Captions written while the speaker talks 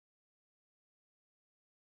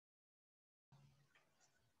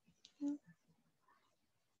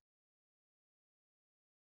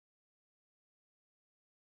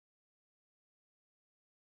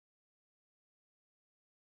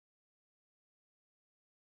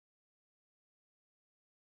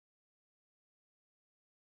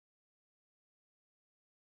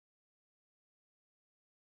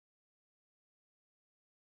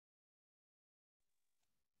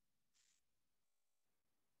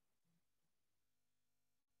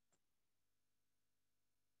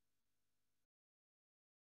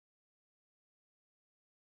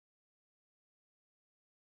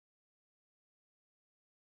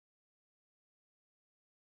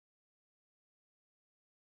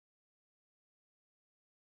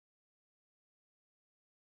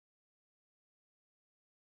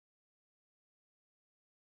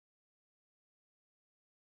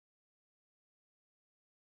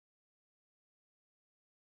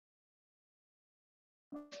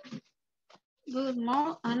Good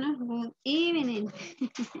morning, good evening.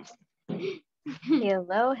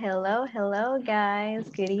 Hello, hello, hello, guys.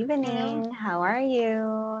 Good Hello. evening. How are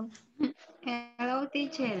you? Hello,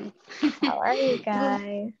 teacher. How are you Good,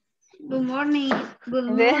 guys? good morning. Good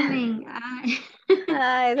Good. morning.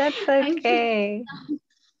 Hi, that's I'm okay.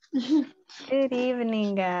 Good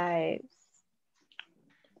evening, guys.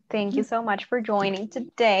 Thank you so much for joining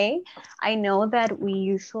today. I know that we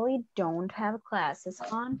usually don't have classes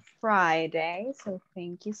on Friday, so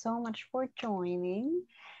thank you so much for joining.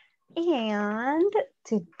 And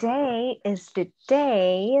today is the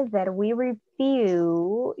day that we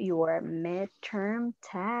review your midterm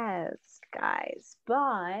test, guys.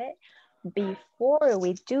 But before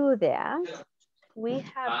we do that, we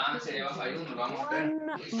have one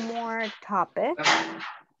more topic,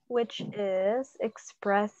 which is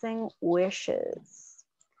expressing wishes.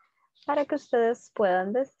 Para que ustedes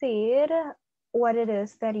puedan decir what it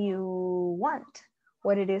is that you want,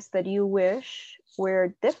 what it is that you wish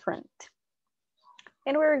were different.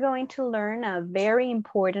 And we're going to learn a very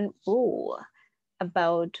important rule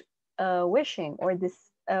about wishing or this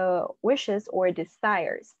wishes or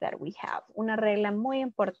desires that we have. Una regla muy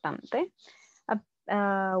importante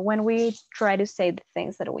when we try to say the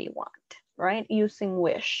things that we want, right? Using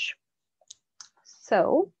wish.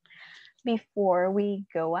 So before we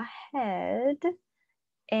go ahead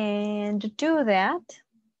and do that,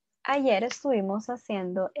 ayer estuvimos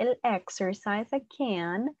haciendo el exercise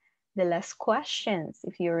again de las questions,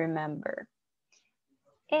 if you remember.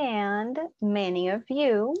 And many of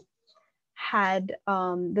you had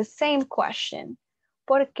the same question.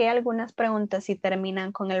 ¿Por qué algunas preguntas sí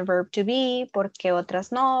terminan con el verb to be? ¿Por qué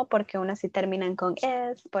otras no? ¿Por qué unas sí terminan con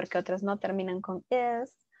is? ¿Por qué otras no terminan con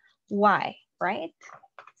is? Why, right?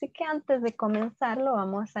 Así que antes de comenzar lo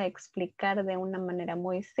vamos a explicar de una manera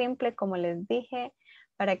muy simple, como les dije,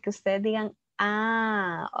 para que ustedes digan,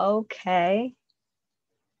 ah, okay.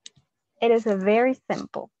 It is very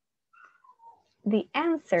simple. The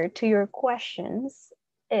answer to your questions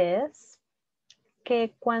is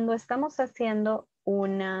que cuando estamos haciendo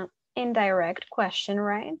una indirect question,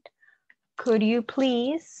 right? Could you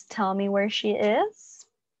please tell me where she is?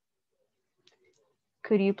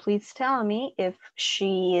 Could you please tell me if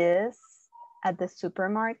she is at the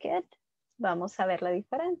supermarket? Vamos a ver la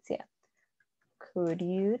diferencia. Could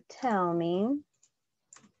you tell me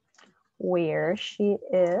where she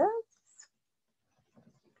is?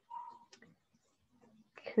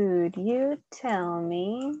 Could you tell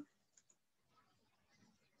me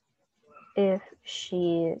if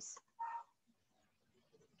she is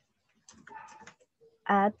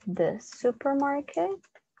at the supermarket?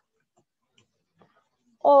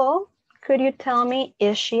 Or could you tell me,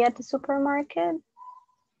 is she at the supermarket?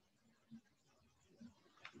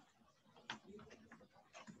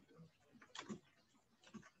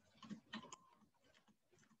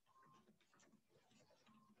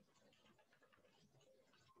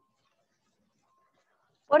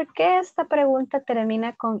 ¿Por qué esta pregunta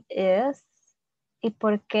termina con is? ¿Y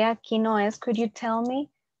por qué aquí no es? Could you tell me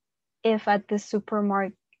if at the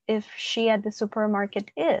supermarket, if she at the supermarket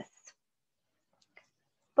is?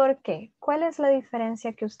 ¿Por qué? ¿Cuál es la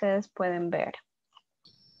diferencia que ustedes pueden ver?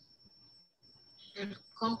 El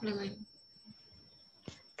complement.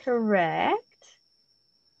 Correct.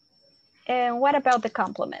 And what about the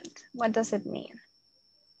complement? What does it mean?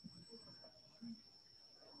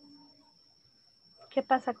 ¿Qué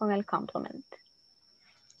pasa con el complement?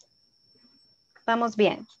 Vamos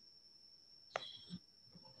bien.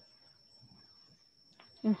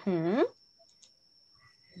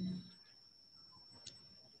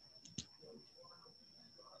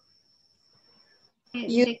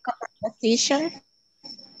 Use a preposition.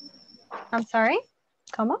 I'm sorry?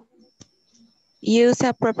 ¿Cómo? Use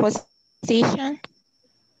a preposition.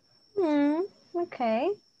 Okay.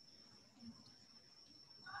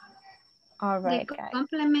 All right, The guys.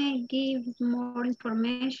 complement gives more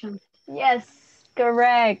information. Yes,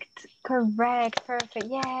 correct. Correct, perfect.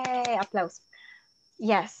 Yay, aplausos.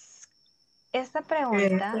 Yes. Esta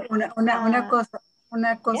pregunta.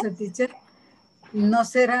 Una cosa, Yes. teacher. ¿No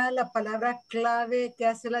será la palabra clave que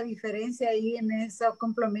hace la diferencia ahí en ese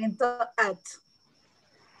complemento at?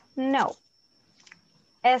 No.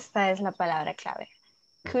 Esta es la palabra clave.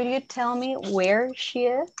 Could you tell me where she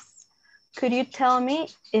is? Could you tell me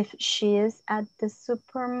if she is at the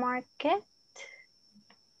supermarket?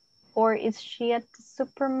 Or is she at the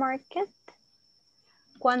supermarket?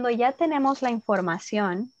 Cuando ya tenemos la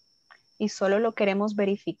información y solo lo queremos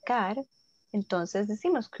verificar, entonces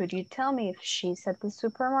decimos, could you tell me if she's at the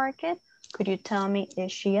supermarket? Could you tell me,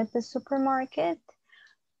 is she at the supermarket?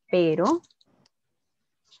 Pero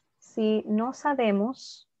Si no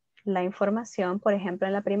sabemos la información, por ejemplo,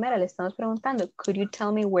 en la primera le estamos preguntando, could you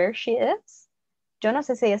tell me where she is? Yo no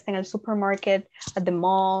sé si ella está en el supermarket, at the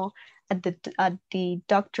mall, at the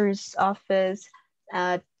doctor's office,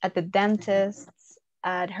 at the dentist,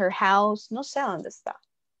 at her house, no sé dónde está.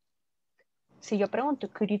 Si yo pregunto,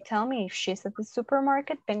 could you tell me if she's at the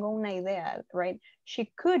supermarket? Tengo una idea, right? She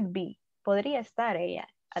could be, podría estar ella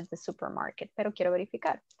at the supermarket, pero quiero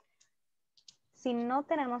verificar. Si no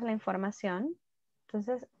tenemos la información,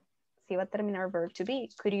 entonces sí va a terminar verb to be.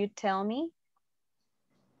 Could you tell me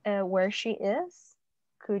where she is?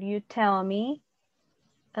 Could you tell me,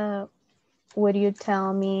 would you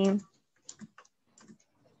tell me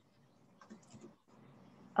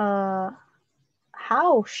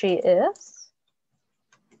how she is?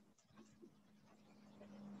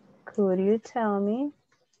 Could you tell me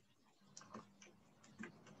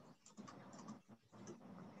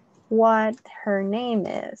what her name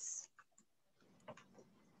is?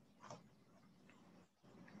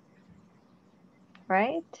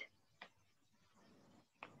 Right?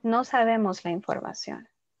 No sabemos la información.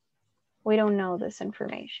 We don't know this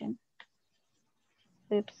information.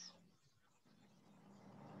 Oops.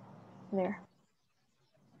 There.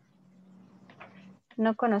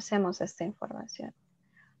 No conocemos esta información.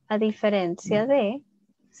 A diferencia de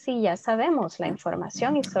si ya sabemos la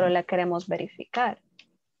información y solo la queremos verificar.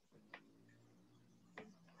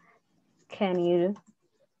 Can you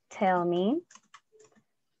tell me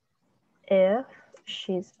if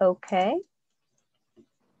she's okay?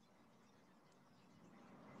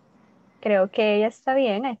 Creo que ella está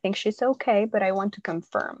bien. I think she's okay, but I want to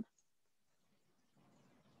confirm.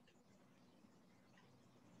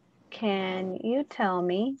 Can you tell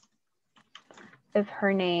me if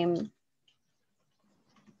her name,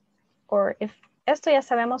 or if, esto ya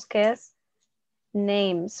sabemos que es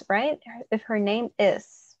names, right? If her name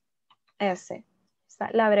is, S,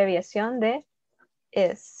 la abreviación de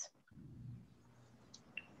is.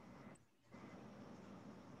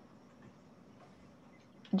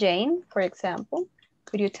 Jane, for example,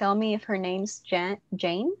 could you tell me if her name's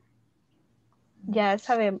Jane? Ya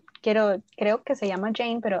sabe, creo que se llama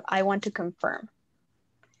Jane, pero I want to confirm.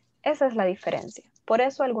 Esa es la diferencia. Por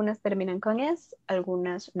eso algunas terminan con es,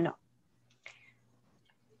 algunas no.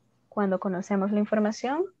 Cuando conocemos la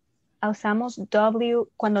información, usamos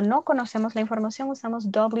cuando no conocemos la información, usamos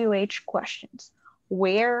WH questions.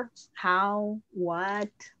 Where, how, what,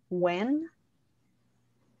 when.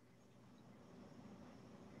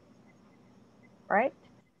 Right?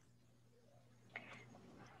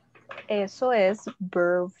 Eso es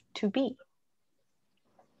verb to be.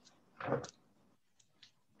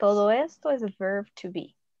 Todo esto es verb to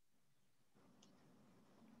be.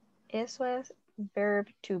 Eso es verb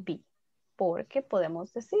to be. Porque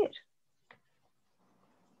podemos decir.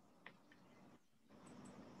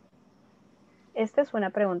 Esta es una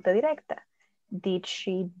pregunta directa. Did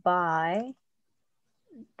she buy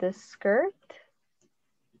the skirt?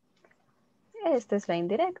 Esta es la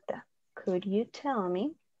indirecta. Could you tell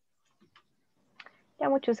me? Ya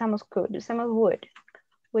mucho usamos could, usamos would.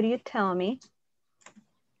 Would you tell me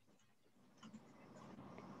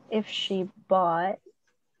if she bought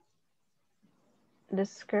the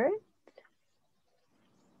skirt?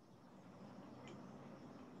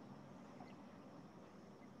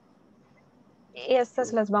 Y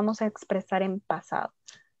estas las vamos a expresar en pasado.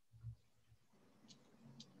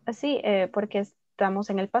 Así, porque estamos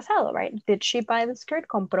en el pasado, right? Did she buy the skirt?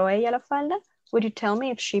 ¿Compró ella la falda? Would you tell me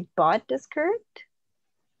if she bought the skirt?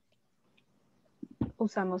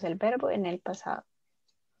 Usamos el verbo en el pasado.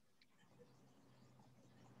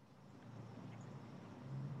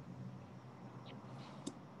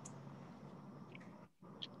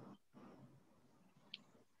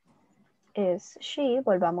 Is she,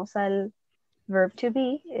 volvamos al verb to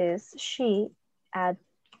be, is she at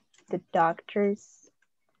the doctor's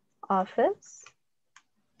office?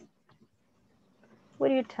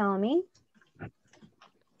 Would you tell me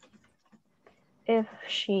if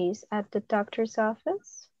she's at the doctor's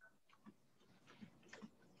office?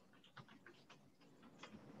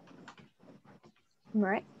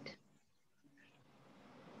 Right.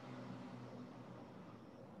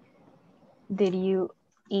 Did you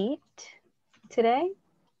eat today?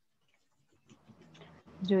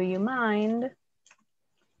 Do you mind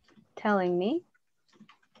telling me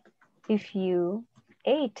if you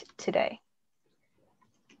ate today?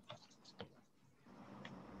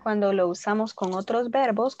 Cuando lo usamos con otros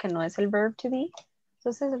verbos que no es el verb to be,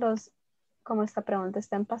 entonces como esta pregunta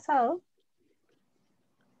está en pasado,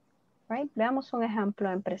 right? Veamos un ejemplo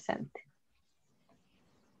en presente.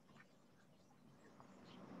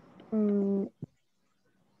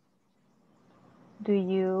 Do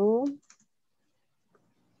you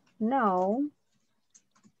know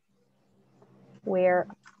where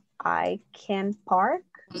I can park?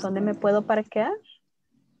 ¿Dónde me puedo parquear?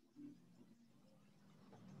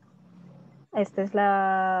 Esta es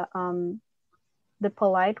la, the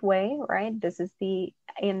polite way, right? This is the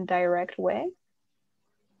indirect way.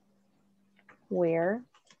 Where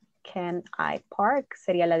can I park?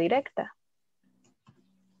 Sería la directa.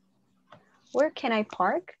 Where can I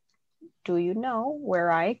park? Do you know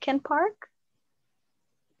where I can park?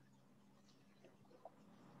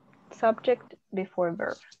 Subject before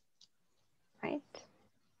verb, right?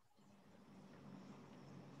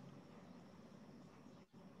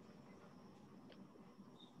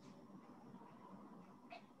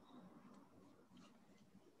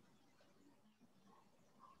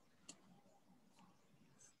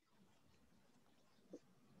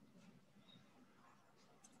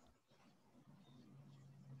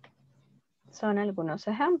 Son algunos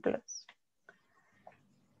ejemplos.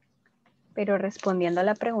 Pero respondiendo a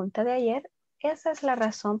la pregunta de ayer, esa es la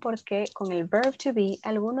razón por qué con el verb to be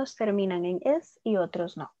algunos terminan en is y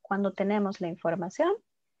otros no. Cuando tenemos la información,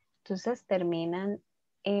 entonces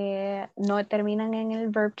no terminan en el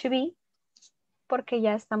verb to be porque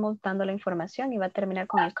ya estamos dando la información y va a terminar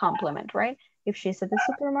con el complement, right? If she's at the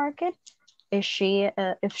supermarket, if she's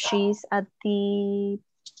at the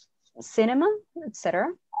cinema,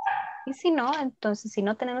 etc. Y si no, entonces si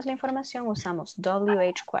no tenemos la información, usamos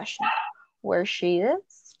WH question. Where she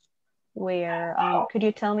is, where, could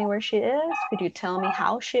you tell me where she is? Could you tell me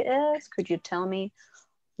how she is? Could you tell me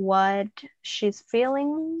what she's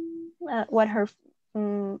feeling, what her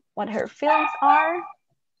feelings are,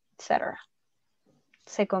 etc.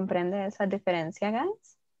 ¿Se comprende esa diferencia,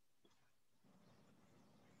 guys?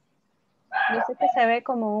 Yo sé que se ve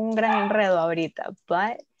como un gran enredo ahorita,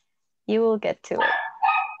 but you will get to it.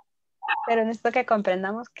 Pero necesito que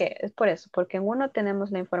comprendamos que es por eso, porque en uno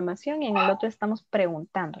tenemos la información y en el otro estamos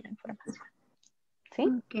preguntando la información. ¿Sí?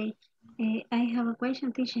 Okay. I have a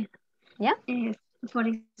question, teacher. Yeah. For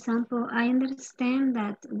example, I understand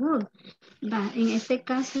that would, but en este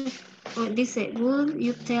caso dice, would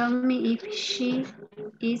you tell me if she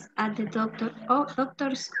is at the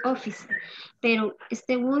doctor's office? Pero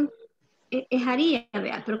este would es haría,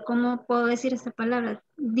 vea, pero ¿cómo puedo decir esta palabra?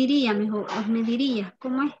 Diría mejor, o me diría,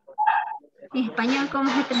 ¿cómo es? En español, ¿cómo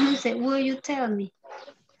se traduce? Will you tell me?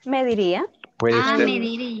 Me diría. Puede ser. me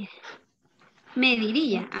diría. Me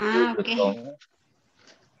diría. Ok.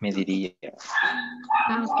 Me diría.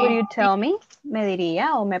 Ok. Would you tell me? Me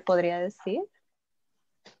diría o me podría decir.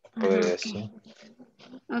 Puede Ok. decir.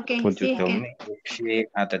 Ok, Would sí, you es tell que... me if she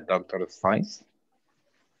at the doctor's office?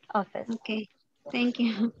 Ok, thank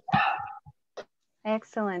you.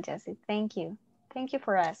 Excellent, Jessie. Thank you. Thank you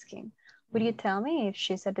for asking. Would you tell me if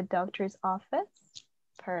she's at the doctor's office?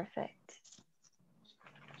 Perfect.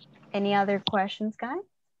 Any other questions, guys?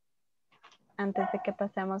 Antes de que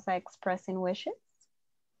pasemos a expressing wishes.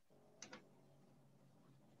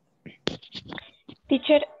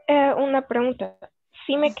 Teacher, una pregunta.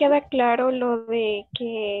 Sí me queda claro lo de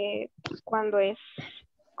que cuando es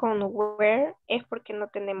con where es porque no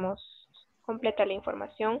tenemos completa la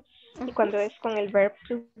información y cuando es con el verb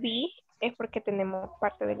to be es porque tenemos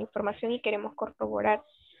parte de la información y queremos corroborar.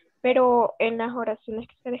 Pero en las oraciones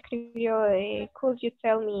que se describió de could you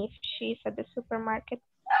tell me if she's at the supermarket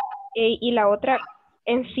y la otra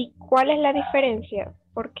en sí, ¿cuál es la diferencia?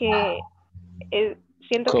 Porque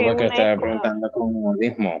siento que Como que una estaba es como... preguntando con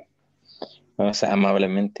modismo. O sea,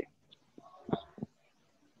 amablemente.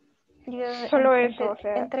 Solo eso, o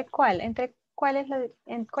sea... ¿Entre cuál? ¿Cuál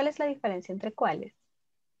es la diferencia? ¿Entre cuáles?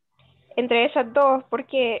 Entre esas dos,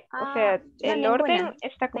 porque, o sea, no, el ninguna, orden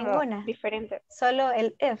está como ninguna. diferente. Solo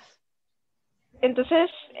el if.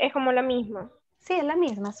 Entonces, es como la misma. Sí, es la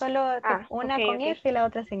misma, solo una okay, con okay. if y la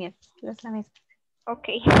otra sin if. Es la misma. Ok,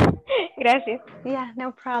 gracias. Yeah,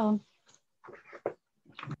 no problem.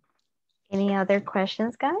 Any other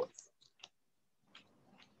questions, guys?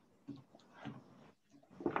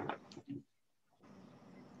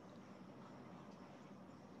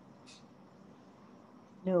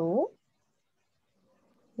 No.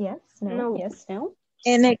 Yes, no, No. yes, no.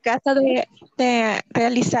 En el caso de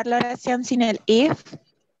realizar la oración sin el if,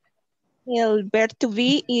 el verb to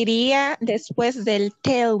be iría después del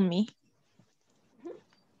tell me.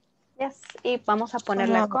 Yes, y vamos a poner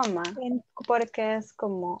la coma, porque es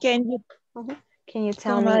como... Can you, Can you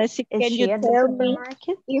tell me, decir, is can she you at the tell me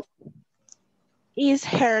supermarket? if is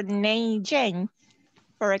her name Jane,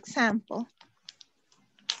 for example?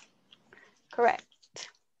 Correct.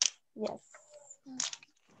 Yes.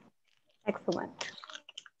 Excellent.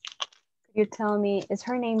 Could you tell me, is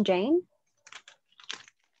her name Jane?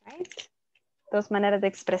 right? Dos maneras de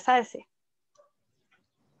expresarse.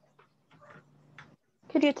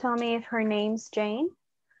 Could you tell me if her name's Jane?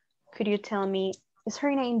 Could you tell me, is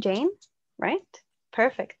her name Jane? Right?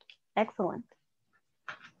 Perfect. Excellent.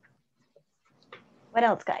 What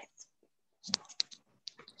else, guys?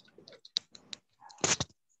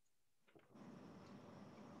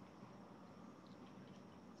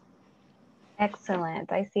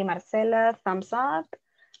 Excellent. I see Marcela, thumbs up.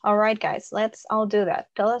 All right, guys, let's all do that.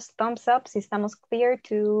 Tell us thumbs up si estamos clear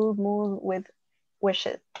to move with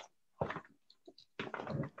wishes.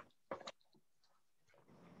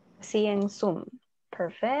 See in Zoom.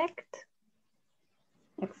 Perfect.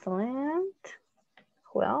 Excellent.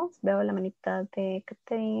 Who else? Veo la manita de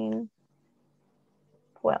Catherine.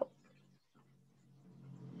 Who else?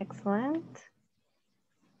 Excellent.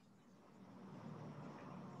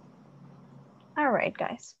 All right,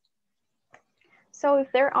 guys. So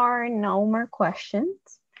if there are no more questions,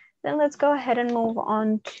 then let's go ahead and move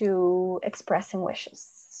on to expressing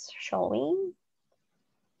wishes, shall we?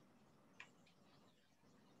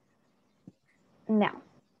 Now,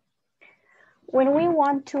 when we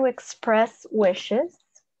want to express wishes,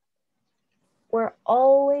 we're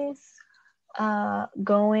always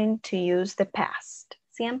going to use the past.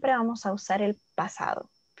 Siempre vamos a usar el pasado.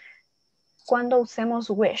 Cuando usemos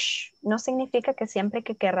wish, no significa que siempre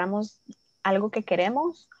que querramos algo que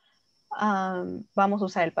queremos, vamos a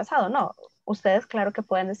usar el pasado. No, ustedes claro que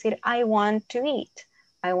pueden decir, I want to eat,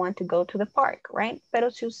 I want to go to the park, right? Pero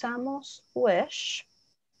si usamos wish,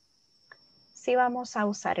 sí vamos a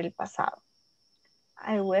usar el pasado.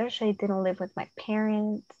 I wish I didn't live with my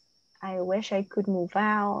parents. I wish I could move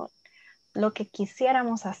out. Lo que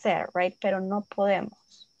quisiéramos hacer, right? Pero no podemos.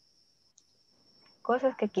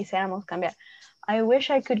 Cosas que quisiéramos cambiar. I wish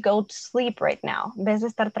I could go to sleep right now. En vez de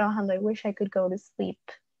estar trabajando, I wish I could go to sleep,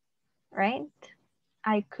 right?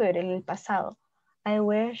 I could en el pasado. I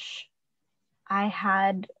wish I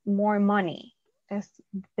had more money.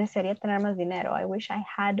 Desearía tener más dinero. I wish I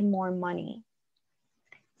had more money.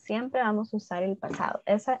 Siempre vamos a usar el pasado.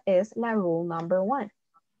 Esa es la rule number 1.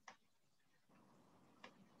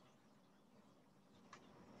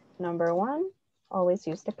 Number 1, always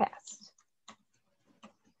use the past.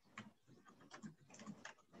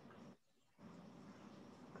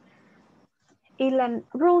 Y la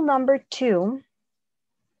rule number 2,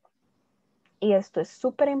 y esto es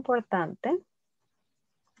súper importante,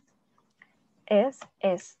 es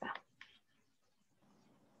esta.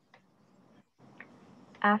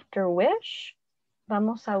 After wish,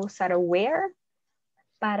 vamos a usar where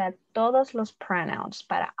para todos los pronouns.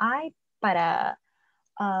 Para I, para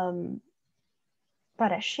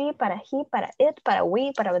she, para he, para it, para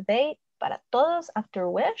we, para they, para todos. After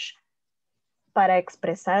wish, para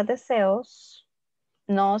expresar deseos,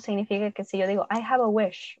 no significa que si yo digo, I have a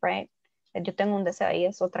wish, right? Yo tengo un deseo, ahí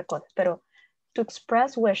es otra cosa. Pero to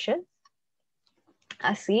express wishes,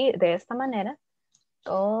 así, de esta manera,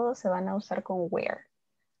 todos se van a usar con where.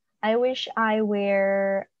 I wish I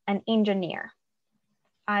were an engineer.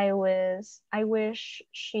 I wish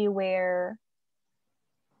she were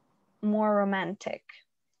more romantic.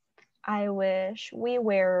 I wish we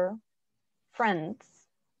were friends.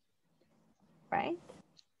 Right?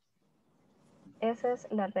 Esa es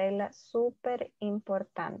la regla súper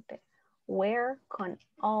importante. Where con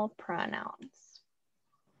all pronouns.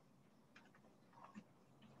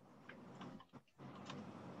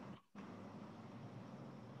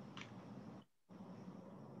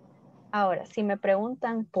 Ahora, si me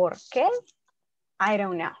preguntan por qué, I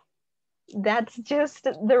don't know. That's just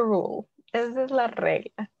the rule. Esa es la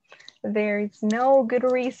regla. There is no good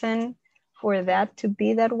reason for that to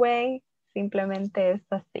be that way. Simplemente es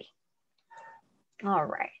así. All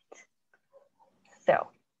right. So,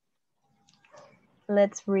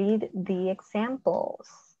 let's read the examples.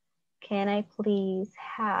 Can I please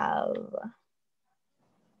have...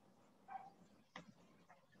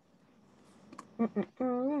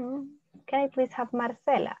 Can I please have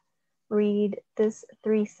Marcela read these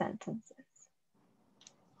 3 sentences?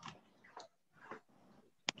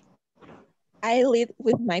 I live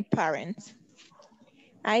with my parents.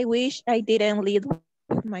 I wish I didn't live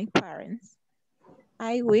with my parents.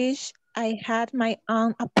 I wish I had my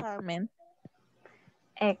own apartment.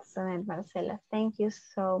 Excellent, Marcela. Thank you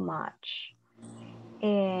so much.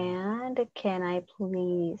 And can I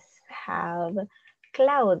please have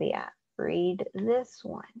Claudia read this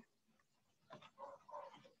one?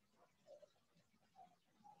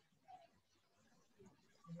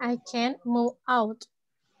 I can't move out.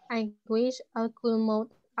 I wish I could move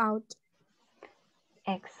out.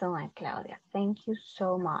 Excellent, Claudia. Thank you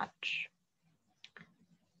so much.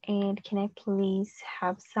 And can I please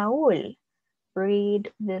have Saul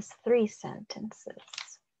read these 3 sentences?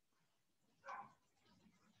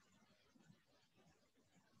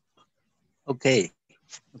 Okay.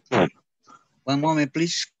 Okay. One moment,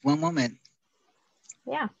 please. One moment.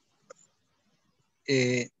 Yeah.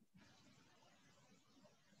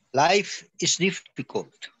 Life is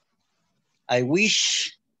difficult. I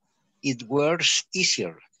wish it were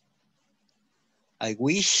easier. I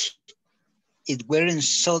wish it weren't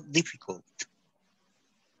so difficult.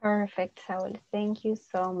 Perfect, Saul. Thank you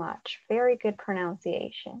so much. Very good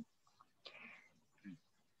pronunciation.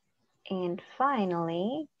 And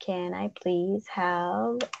finally, can I please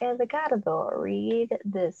have Edgardo read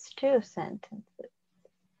these 2 sentences?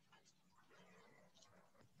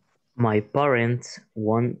 My parents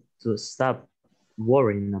want to stop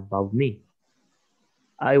worrying about me.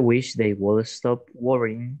 I wish they would stop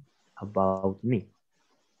worrying about me.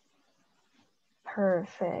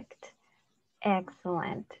 Perfect.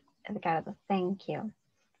 Excellent, Edgardo. Thank you.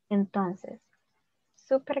 Entonces,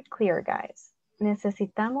 super clear, guys.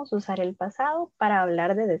 Necesitamos usar el pasado para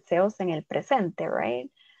hablar de deseos en el presente, right?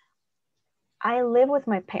 I live with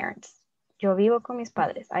my parents. Yo vivo con mis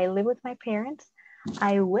padres. I live with my parents.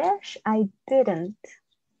 I wish I didn't.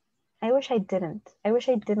 I wish I didn't. I wish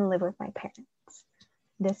I didn't live with my parents.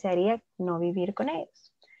 Desearía no vivir con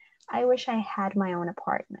ellos. I wish I had my own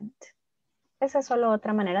apartment. Esa es solo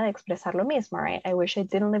otra manera de expresar lo mismo, right? I wish I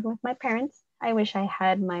didn't live with my parents. I wish I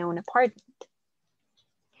had my own apartment.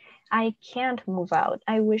 I can't move out.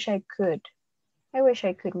 I wish I could. I wish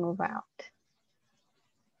I could move out.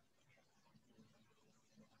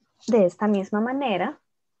 De esta misma manera,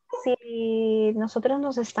 si nosotros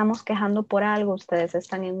nos estamos quejando por algo, ustedes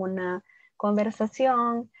están en una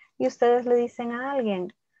conversación y ustedes le dicen a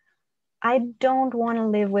alguien, I don't want to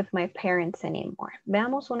live with my parents anymore.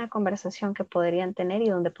 Veamos una conversación que podrían tener y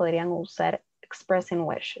donde podrían usar expressing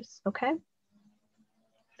wishes, ¿ok?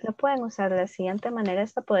 Lo pueden usar de la siguiente manera.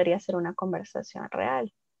 Esta podría ser una conversación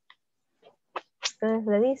real. Ustedes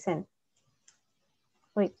le dicen,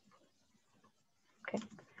 wait, okay.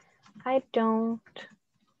 I don't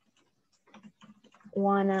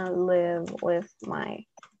wanna live with my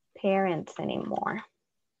parents anymore.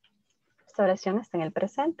 Esta oración está en el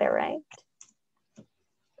presente, right?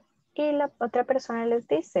 Y la otra persona les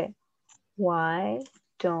dice, why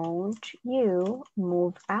don't you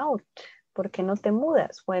move out? ¿Por qué no te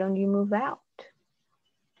mudas? Why don't you move out?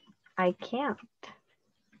 I can't.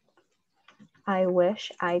 I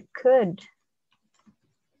wish I could.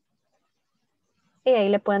 Y ahí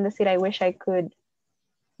le pueden decir, I wish I could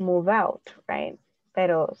move out, right?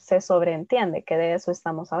 Pero se sobreentiende que de eso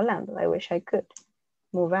estamos hablando. I wish I could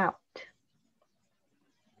move out.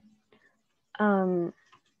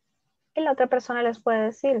 Y la otra persona les puede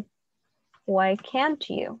decir, why can't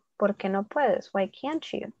you? ¿Por qué no puedes? Why can't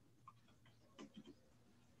you?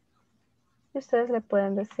 Y ustedes le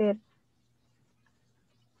pueden decir,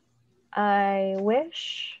 I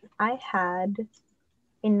wish I had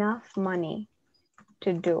enough money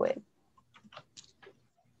to do it.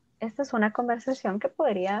 Esta es una conversación que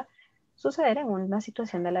podría suceder en una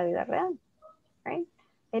situación de la vida real, right?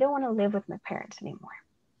 I don't want to live with my parents anymore.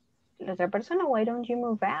 La otra persona, why don't you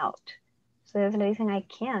move out? Ustedes le dicen, I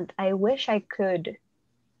can't, I wish I could.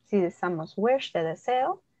 Si usamos wish de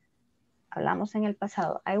deseo, hablamos en el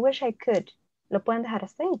pasado, I wish I could. Lo pueden dejar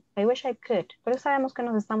así, I wish I could. Pero sabemos que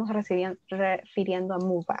nos estamos refiriendo a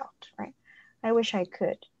move out, right? I wish I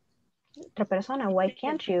could. Otra persona, why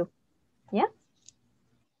can't you? ¿Ya?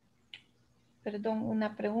 Perdón,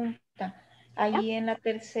 una pregunta. Ahí en la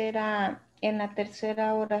tercera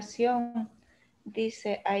oración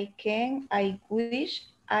dice I can, I wish,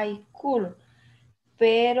 I could.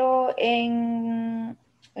 Pero en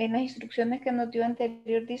las instrucciones que nos dio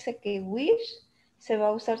anterior dice que wish se va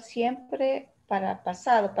a usar siempre para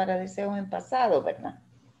pasado, para deseos en pasado, ¿verdad?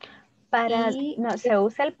 No, se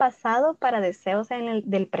usa el pasado para deseos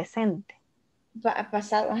del presente.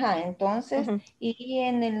 Pasado, ajá, entonces, y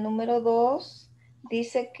en el número 2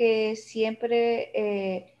 dice que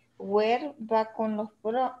siempre where va con los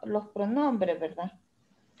pronombres, ¿verdad?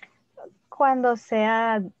 Cuando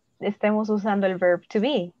estemos usando el verb to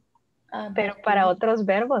be, pero para otros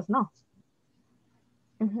verbos no.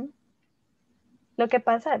 Lo que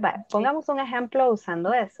pasa, pongamos un ejemplo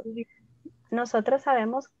usando eso. Nosotros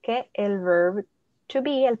sabemos que el verb to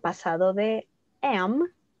be, el pasado de am,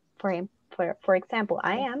 for example,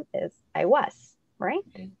 I am is I was, right?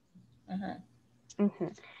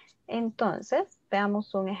 Entonces,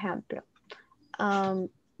 veamos un ejemplo.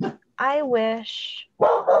 I wish,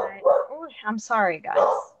 I'm sorry guys.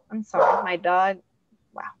 I'm sorry, my dog,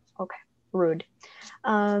 wow, okay. rude.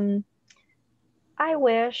 I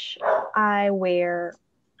wish I were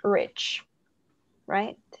rich,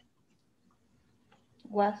 right?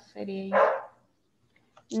 Was sería.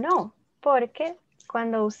 No, porque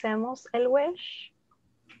cuando usemos el wish,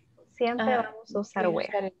 siempre vamos a usar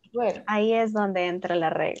were. Ahí es donde entra la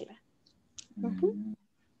regla.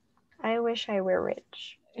 I wish I were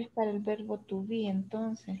rich. Es para el verbo to be,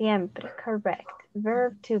 entonces. Siempre, correct.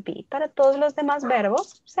 Verb to be. Para todos los demás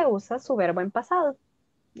verbos se usa su verbo en pasado.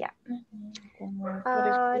 Ya.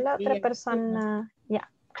 La otra persona, ya,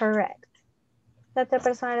 correct. La otra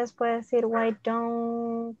persona les puede decir, why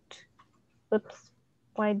don't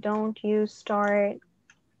you start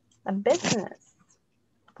a business?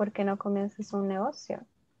 ¿Por qué no comienzas un negocio?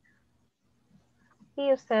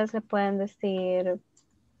 Y ustedes le pueden decir,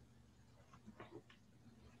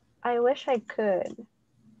 I wish I could.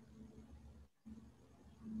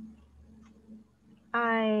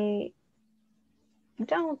 I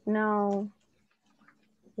don't know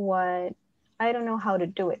how to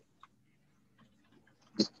do it.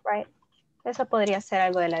 Right? Eso podría ser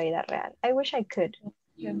algo de la vida real. I wish I could.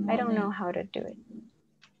 I don't know how to do it.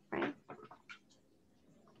 Right?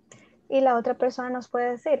 Y la otra persona nos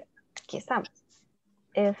puede decir, aquí estamos.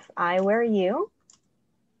 If I were you,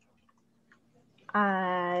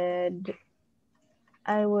 I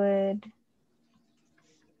would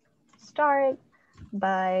start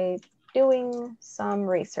by doing some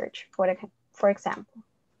research, for example.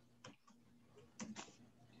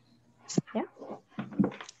 Yeah.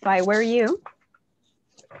 If I were you,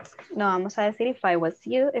 no, vamos a decir if I was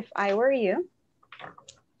you, if I were you,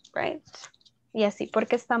 right? Y así,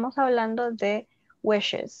 porque estamos hablando de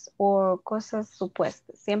wishes o cosas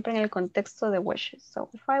supuestas, siempre en el contexto de wishes. So,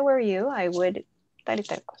 if I were you, I would tal y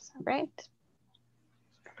tal cosa, right?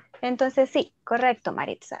 Entonces, sí, correcto,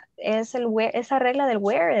 Maritza. Esa regla del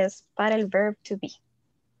where es para el verb to be.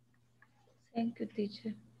 Thank you,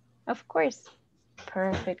 teacher. Of course.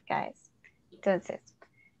 Perfect, guys. Entonces,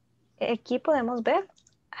 aquí podemos ver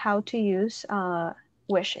how to use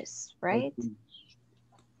wishes, right?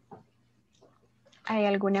 ¿Hay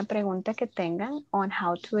alguna pregunta que tengan on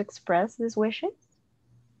how to express these wishes?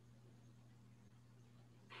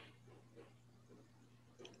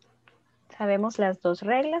 Sabemos las dos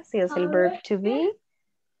reglas, si es el verb to be,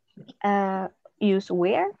 use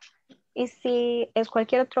where, y si es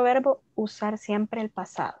cualquier otro verbo, usar siempre el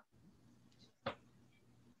pasado.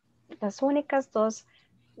 Las únicas dos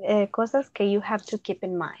cosas que you have to keep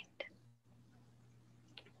in mind.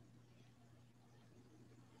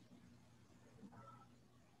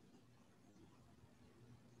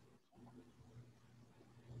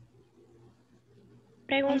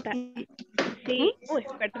 Pregunta. Sí,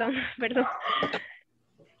 perdón.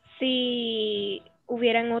 Si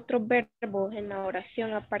hubieran otros verbos en la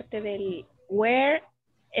oración aparte del where,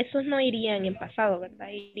 esos no irían en pasado, ¿verdad?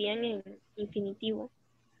 Irían en infinitivo.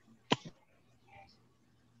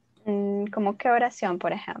 ¿Cómo qué oración,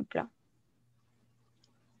 por ejemplo?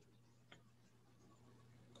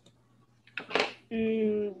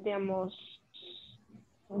 Digamos,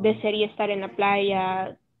 desearía estar en la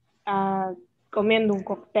playa comiendo un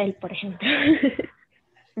cóctel, por ejemplo.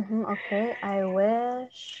 Okay, I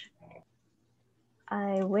wish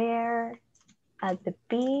I were at the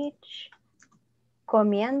beach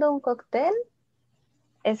comiendo un cóctel.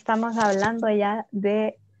 Estamos hablando ya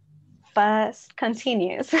de past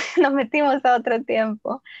continuous. Nos metimos a otro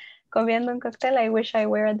tiempo. Comiendo un cóctel, I wish I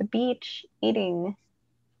were at the beach eating.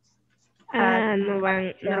 No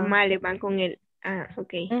van normales, van con el...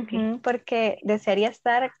 okay. Porque desearía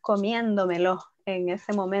estar comiéndomelo en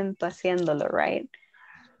ese momento, haciéndolo, right?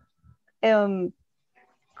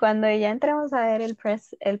 Cuando ya entremos a ver el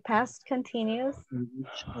past continuous,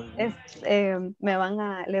 les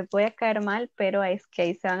voy a caer mal, pero es que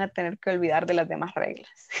ahí se van a tener que olvidar de las demás reglas.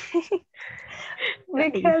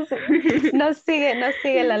 Because no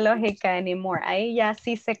sigue la lógica anymore. Ahí ya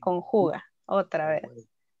sí se conjuga otra vez.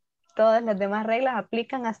 Todas las demás reglas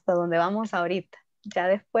aplican hasta donde vamos ahorita. Ya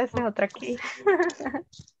después es otra cosa.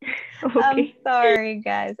 I'm sorry,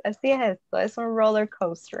 guys. Así es esto. Es un roller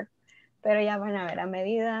coaster. Pero ya van a ver, a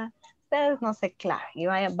medida, ustedes no se claven y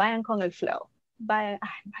vayan con el flow. Vayan,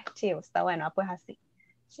 chivo, está bueno, pues así.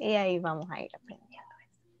 Y ahí vamos a ir aprendiendo.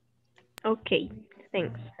 Okay,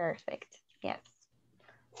 thanks. Perfect, yes.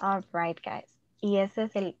 All right, guys. Y ese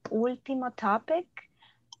es el último topic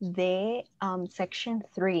de section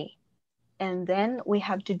 3. And then we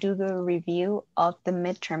have to do the review of the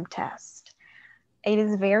midterm test. It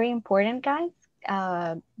is very important, guys,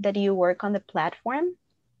 that you work on the platform.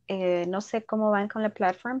 No sé cómo van con la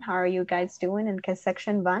platform. How are you guys doing? ¿En qué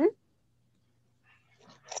section van?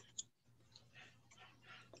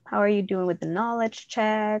 How are you doing with the knowledge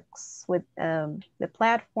checks, with the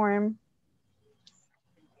platform?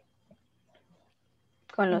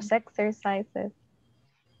 Con los exercises.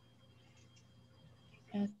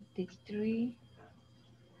 At the 3.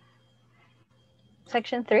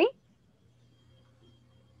 Section 3?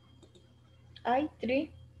 I3.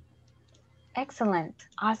 Excellent.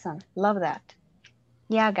 Awesome. Love that.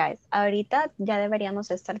 Yeah, guys. Ahorita ya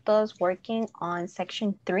deberíamos estar todos working on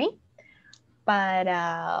section 3. But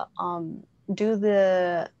do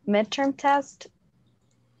the midterm test.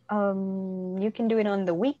 You can do it on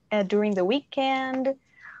the week during the weekend.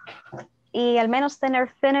 Y al menos tener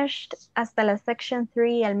finished hasta la section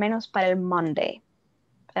 3, al menos para el Monday.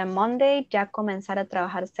 Para el Monday ya comenzar a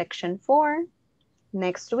trabajar section 4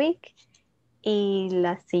 next week. Y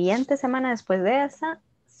la siguiente semana después de esa,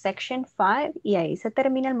 section 5, y ahí se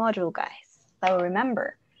termina el module, guys. So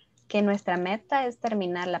remember que nuestra meta es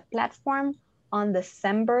terminar la platform on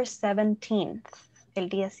December 17th, el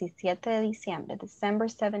 17 de diciembre, December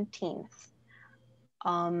 17th.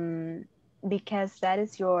 Because that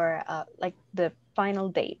is your, like the final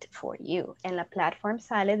date for you. En la platform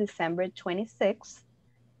sale December 26th,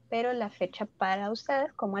 pero la fecha para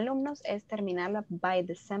ustedes como alumnos es terminarla by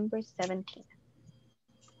December 17th.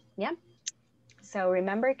 ¿Ya? So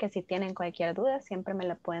remember que si tienen cualquier duda, siempre me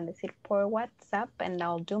la pueden decir por WhatsApp and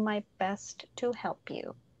I'll do my best to help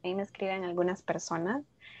you. Ahí me escriben algunas personas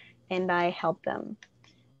and I help them.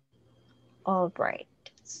 All right.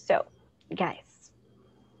 So, guys,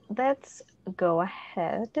 let's go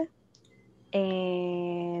ahead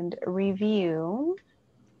and review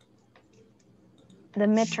the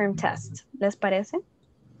midterm test. ¿Les parece?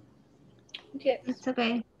 Yes. It's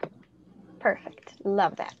okay. Perfect.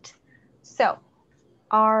 Love that. So,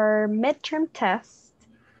 our midterm test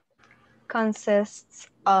consists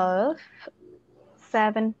of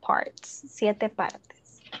 7 parts, 7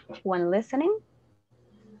 partes. 1 listening,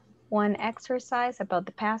 1 exercise about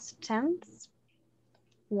the past tense,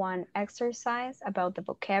 1 exercise about the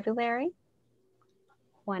vocabulary,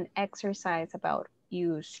 1 exercise about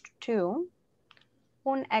used to,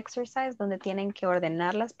 un exercise donde tienen que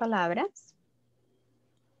ordenar las palabras,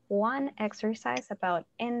 1 exercise about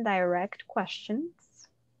indirect questions,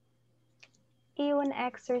 y un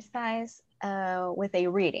exercise with a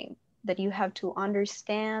reading that you have to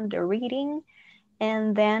understand the reading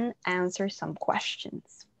and then answer some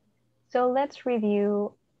questions. So let's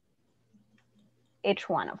review each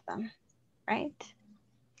one of them, right?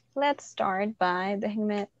 Let's start by,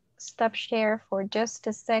 déjenme stop share for just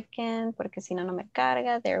a second, porque si no, no me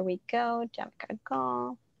carga. There we go, ya me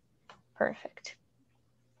cargó. Perfect.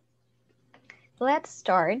 Let's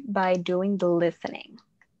start by doing the listening,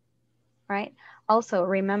 right? Also,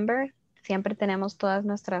 remember, siempre tenemos todas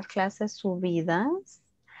nuestras clases subidas.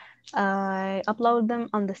 I upload them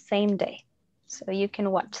on the same day, so you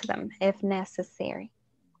can watch them if necessary.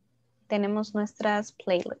 Tenemos nuestras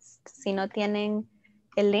playlists. Si no tienen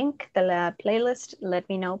el link de la playlist, let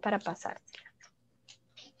me know para pasar.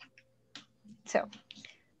 So,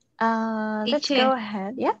 let's go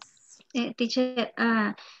ahead. Yes? Teacher,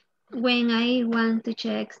 when I want to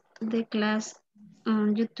check the class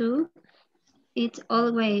on YouTube, it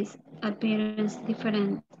always appears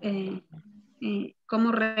different,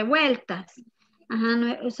 como revueltas. Ajá,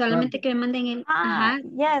 no, solamente que me manden el... Ajá.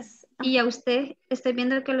 Yes. Y a usted estoy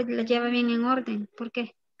viendo que lo lleva bien en orden. ¿Por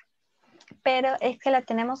qué? Pero es que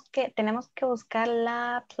tenemos que buscar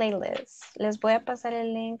la playlist. Les voy a pasar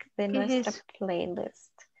el link de nuestra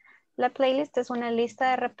playlist. La playlist es una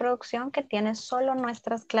lista de reproducción que tiene solo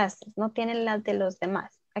nuestras clases, no tiene las de los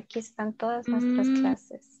demás. Aquí están todas nuestras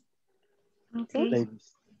clases. Okay. ¿Sí?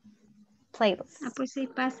 Playlist. Ah, pues sí,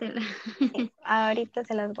 pásela. Sí, ahorita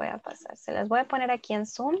se las voy a pasar. Se las voy a poner aquí en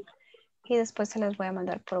Zoom y después se las voy a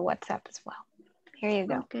mandar por WhatsApp as well. Here you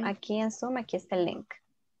go. Okay. Aquí en Zoom, aquí está el link.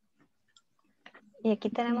 Y aquí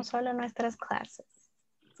tenemos solo nuestras clases.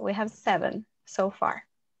 So we have 7 so far.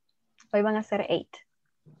 Hoy van a ser 8.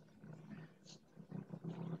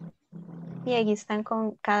 Y aquí están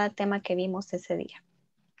con cada tema que vimos ese día.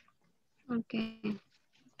 Okay.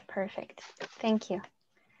 Perfect. Thank you.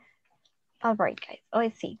 All right, guys.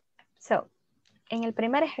 Let's see. So, en el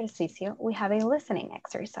primer ejercicio, we have a listening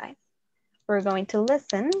exercise. We're going to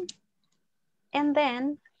listen, and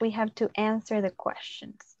then we have to answer the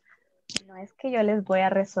questions. No es que yo les voy a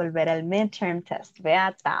resolver el midterm test,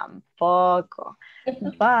 vea, tampoco.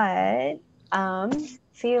 But,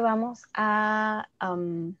 sí vamos a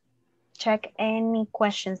check any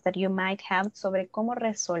questions that you might have sobre cómo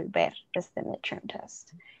resolver este midterm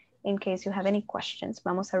test. In case you have any questions,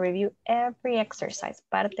 vamos a review every exercise,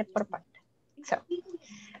 parte por parte. So,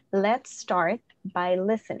 let's start by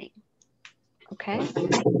listening. Okay?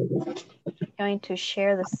 Going to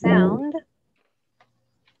share the sound.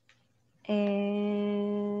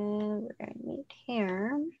 And we're going to meet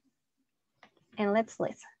here. And let's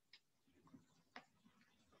listen.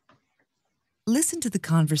 Listen to the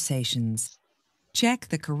conversations. Check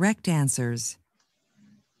the correct answers.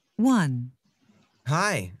 1.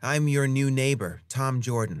 Hi, I'm your new neighbor, Tom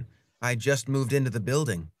Jordan. I just moved into the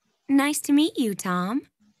building. Nice to meet you, Tom.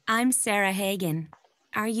 I'm Sarah Hagan.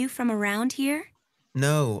 Are you from around here?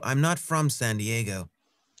 No, I'm not from San Diego.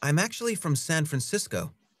 I'm actually from San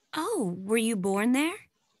Francisco. Oh, were you born there?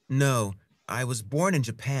 No, I was born in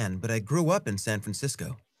Japan, but I grew up in San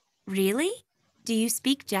Francisco. Really? Do you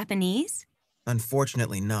speak Japanese?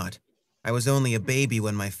 Unfortunately not. I was only a baby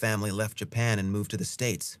when my family left Japan and moved to the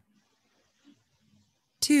States.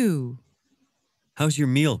 2. How's your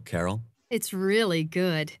meal, Carol? It's really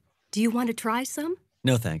good. Do you want to try some?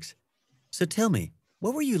 No, thanks. So tell me,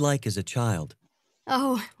 what were you like as a child?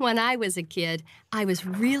 Oh, when I was a kid, I was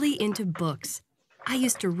really into books. I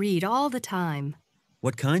used to read all the time.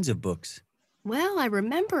 What kinds of books? Well, I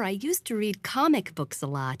remember I used to read comic books a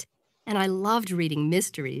lot, and I loved reading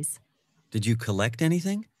mysteries. Did you collect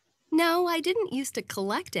anything? No, I didn't used to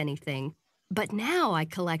collect anything, but now I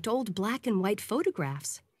collect old black and white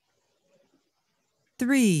photographs.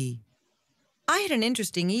 3. I had an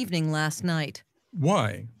interesting evening last night.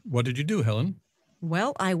 Why? What did you do, Helen?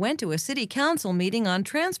 Well, I went to a city council meeting on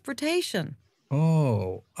transportation.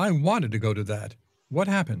 Oh, I wanted to go to that. What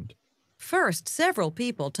happened? First, several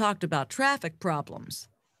people talked about traffic problems.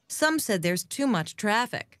 Some said there's too much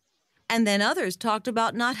traffic. And then others talked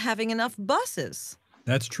about not having enough buses.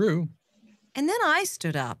 That's true. And then I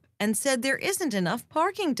stood up and said there isn't enough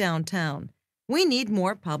parking downtown. We need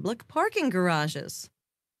more public parking garages.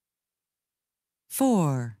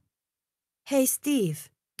 4. Hey, Steve,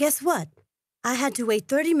 guess what? I had to wait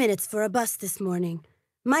 30 minutes for a bus this morning.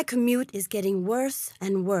 My commute is getting worse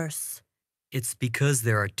and worse. It's because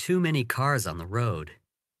there are too many cars on the road.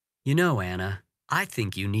 You know, Anna, I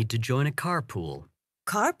think you need to join a carpool.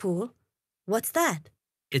 Carpool? What's that?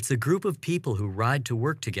 It's a group of people who ride to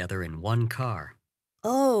work together in one car.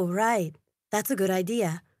 Oh, right. That's a good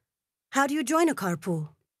idea. How do you join a carpool?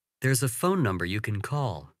 There's a phone number you can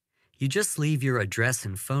call. You just leave your address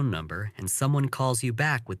and phone number, and someone calls you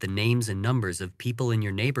back with the names and numbers of people in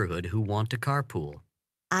your neighborhood who want to carpool.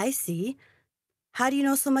 I see. How do you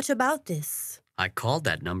know so much about this? I called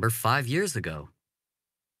that number 5 years ago.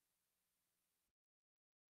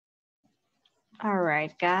 All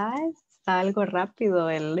right, guys. Está algo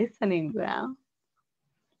rápido el listening, ¿verdad?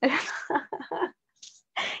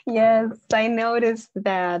 Yes, I noticed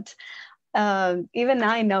that. Even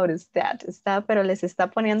I noticed that. Pero les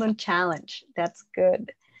está poniendo un challenge. That's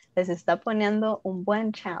good. Les está poniendo un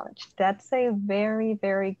buen challenge. That's a very,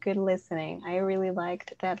 very good listening. I really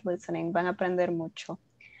liked that listening. Van a aprender mucho.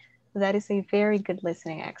 That is a very good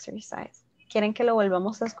listening exercise. ¿Quieren que lo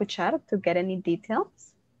volvamos a escuchar to get any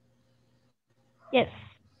details? Yes.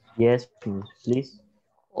 Yes, please.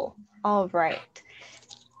 Cool. All right.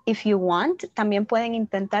 If you want, también pueden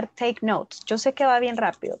intentar take notes. Yo sé que va bien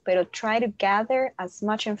rápido, pero try to gather as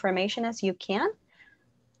much information as you can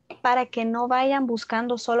para que no vayan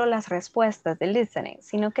buscando solo las respuestas de listening,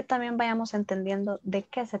 sino que también vayamos entendiendo de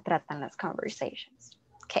qué se tratan las conversations.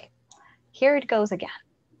 Okay, here it goes again.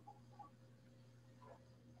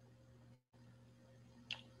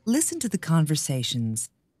 Listen to the conversations.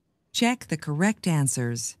 Check the correct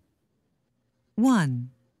answers. 1.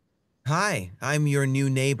 Hi, I'm your new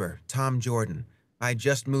neighbor, Tom Jordan. I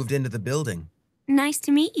just moved into the building. Nice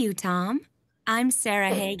to meet you, Tom. I'm Sarah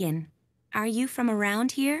Hagan. Are you from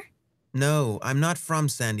around here? No, I'm not from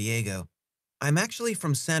San Diego. I'm actually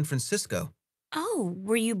from San Francisco. Oh,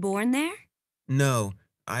 were you born there? No,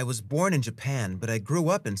 I was born in Japan, but I grew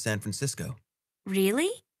up in San Francisco. Really?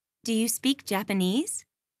 Do you speak Japanese?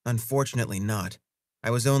 Unfortunately not. I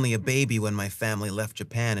was only a baby when my family left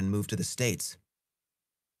Japan and moved to the States.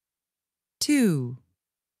 2.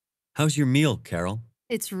 How's your meal, Carol?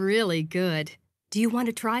 It's really good. Do you want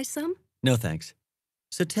to try some? No, thanks.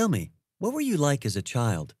 So tell me, what were you like as a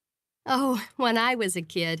child? Oh, when I was a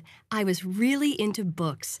kid, I was really into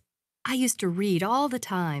books. I used to read all the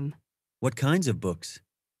time. What kinds of books?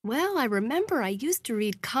 Well, I remember I used to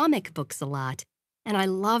read comic books a lot, and I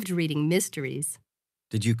loved reading mysteries.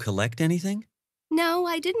 Did you collect anything? No,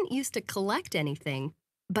 I didn't used to collect anything,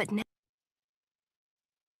 but now...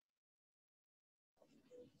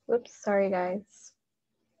 Oops, sorry guys.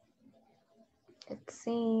 Let's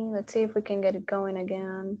see if we can get it going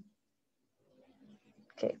again.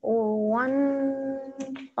 Okay,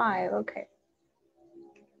 1-5, okay.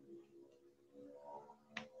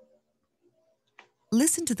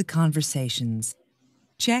 Listen to the conversations.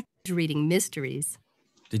 Check. Reading mysteries.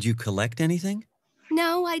 Did you collect anything?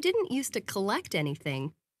 No, I didn't used to collect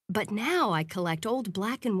anything, but now I collect old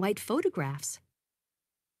black and white photographs.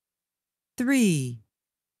 3.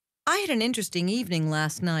 I had an interesting evening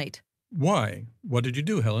last night. Why? What did you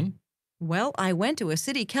do, Helen? Well, I went to a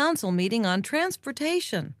city council meeting on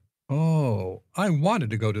transportation. Oh, I wanted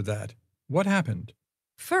to go to that. What happened?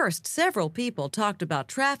 First, several people talked about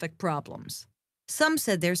traffic problems. Some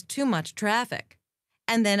said there's too much traffic.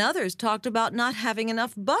 And then others talked about not having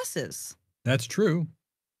enough buses. That's true.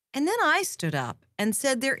 And then I stood up and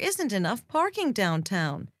said there isn't enough parking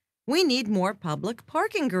downtown. We need more public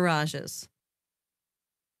parking garages.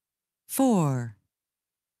 4.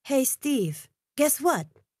 Hey, Steve, guess what?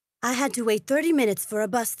 I had to wait 30 minutes for a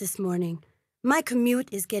bus this morning. My commute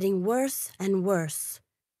is getting worse and worse.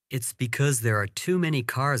 It's because there are too many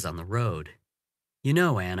cars on the road. You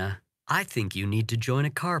know, Anna, I think you need to join a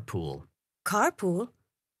carpool. Carpool?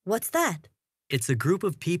 What's that? It's a group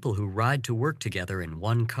of people who ride to work together in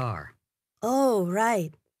one car. Oh,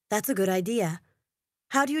 right. That's a good idea.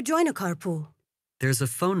 How do you join a carpool? There's a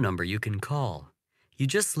phone number you can call. You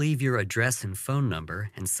just leave your address and phone number,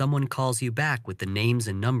 and someone calls you back with the names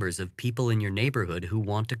and numbers of people in your neighborhood who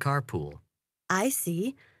want to carpool. I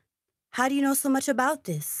see. How do you know so much about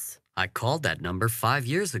this? I called that number 5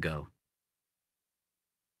 years ago.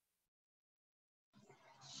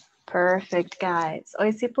 Perfect, guys.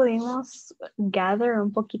 Hoy sí pudimos gather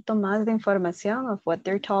un poquito más de información of what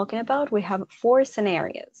they're talking about. We have 4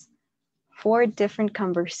 scenarios, 4 different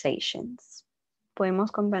conversations. ¿Podemos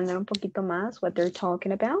comprender un poquito más what they're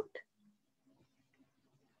talking about?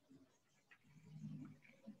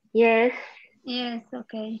 Yes. Yes,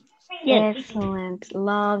 okay. Yes. Excellent.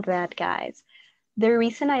 Love that, guys. The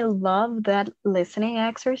reason I love that listening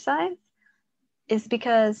exercise is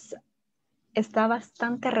because está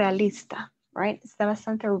bastante realista, right? Está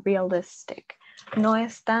bastante realistic. No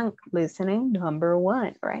están listening number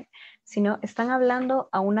 1, right? Sino están hablando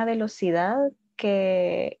a una velocidad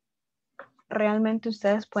que realmente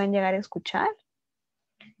ustedes pueden llegar a escuchar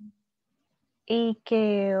y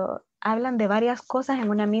que hablan de varias cosas en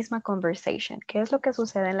una misma conversation. ¿Qué es lo que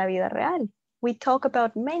sucede en la vida real? We talk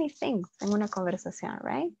about many things en una conversación,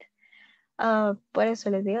 right? Por eso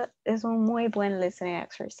les digo, es un muy buen listening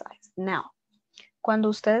exercise. Now, cuando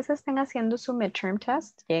ustedes estén haciendo su midterm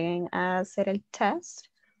test, lleguen a hacer el test,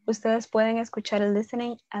 ustedes pueden escuchar el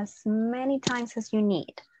listening as many times as you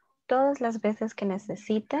need. Todas las veces que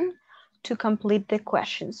necesiten to complete the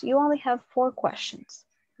questions. You only have 4 questions.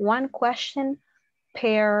 1 question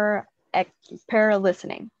per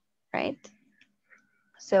listening, right?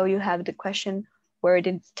 So you have the question, where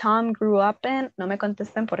did Tom grew up in? No me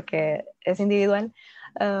contesten porque es individual.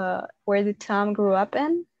 Where did Tom grew up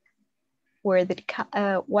in? Where did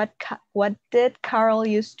what did Carol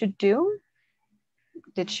used to do?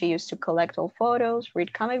 Did she used to collect old photos,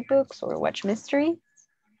 read comic books, or watch mystery?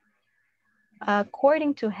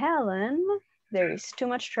 According to Helen, there is too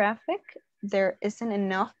much traffic, there isn't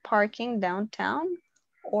enough parking downtown,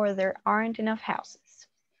 or there aren't enough houses.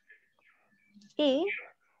 Y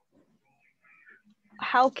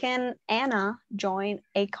how can Anna join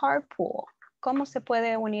a carpool? ¿Cómo se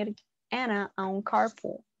puede unir Anna a un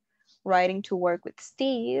carpool? Riding to work with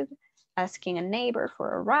Steve, asking a neighbor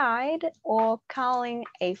for a ride, or calling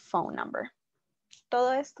a phone number.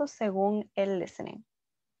 Todo esto según el listening,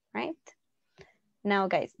 right? Now,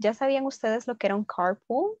 guys, ¿ya sabían ustedes lo que era un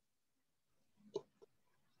carpool?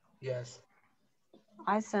 Yes.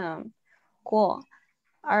 Awesome. Cool.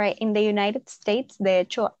 All right, in the United States, de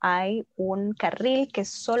hecho, hay un carril que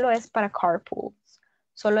solo es para carpools.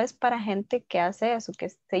 Solo es para gente que hace eso, que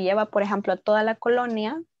se lleva, por ejemplo, a toda la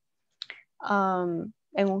colonia en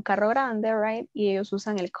un carro grande, right? Y ellos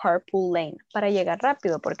usan el carpool lane para llegar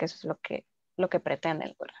rápido, porque eso es lo que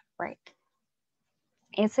pretenden, right?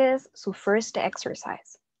 Ese es su first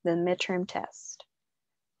exercise, the midterm test.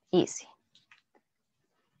 Easy.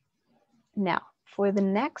 Now, for the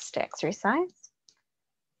next exercise,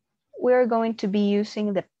 we're going to be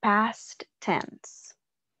using the past tense.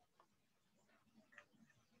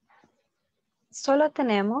 Solo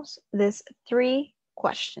tenemos these 3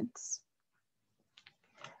 questions.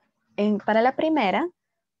 Para la primera,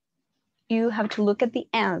 you have to look at the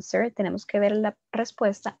answer. Tenemos que ver la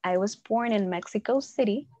respuesta. I was born in Mexico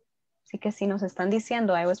City. Así que si nos están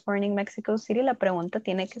diciendo I was born in Mexico City, la pregunta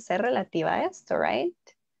tiene que ser relativa a esto, right?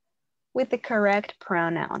 With the correct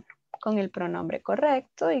pronoun. Con el pronombre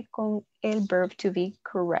correcto y con el verb to be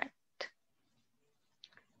correct.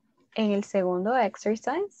 En el segundo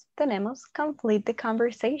exercise tenemos complete the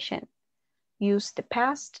conversation. use the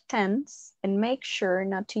past tense and make sure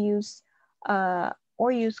not to use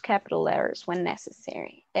or use capital letters when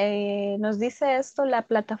necessary. Nos dice esto la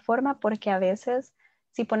plataforma porque a veces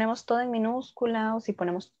si ponemos todo en minúscula o si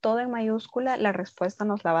ponemos todo en mayúscula, la respuesta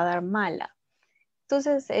nos la va a dar mala.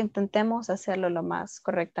 Entonces intentemos hacerlo lo más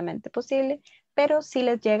correctamente posible, pero si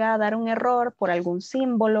les llega a dar un error por algún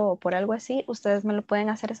símbolo o por algo así, ustedes me lo pueden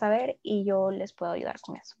hacer saber y yo les puedo ayudar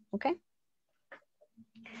con eso, ¿ok?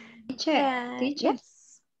 Teacher.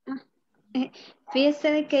 Yes.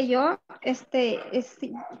 Fíjese de que yo, ese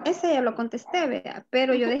ya lo contesté, ¿verdad?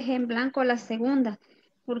 Pero yo dejé en blanco la segunda,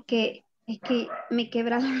 porque es que me he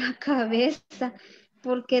quebrado la cabeza,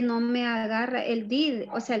 porque no me agarra el did.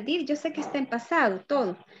 O sea, el did, yo sé que está en pasado,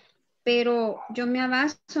 todo, pero yo me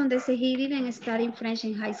abaso donde dice he didn't study French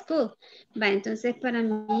in high school. Va, entonces para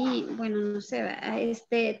mí, bueno, no sé, va,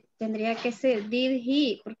 tendría que ser did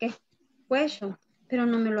he, porque es question, pero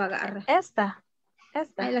no me lo agarra. Esta.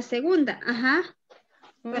 La segunda, ajá.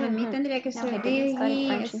 Para mí tendría que No, ser he did didn't he study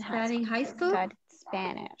French in study in high school. Studied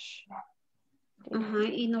Spanish. Ajá,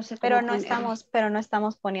 y no sé cómo Pero no ponerlo.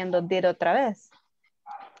 estamos poniendo did otra vez.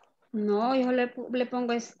 No, yo le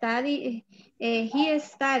pongo study, he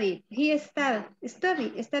studied,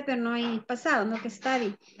 pero no en pasado, no que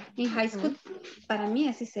study in high school. Para mí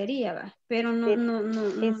así sería, va. Pero no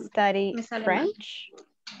Study me sale French. mal.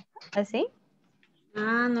 ¿Así?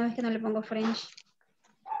 Ah, no, es que no le pongo French.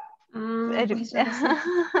 Ah, pues eso es así.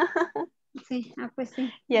 Sí, pues sí.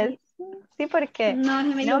 Yes. Sí, porque no,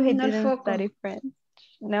 se me no, he iluminó el didn't foco. study French.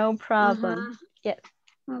 No problem. Ajá. Yes.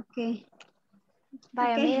 Ok.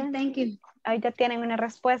 Vaya, Ok, miren. thank you. Ahí ya tienen una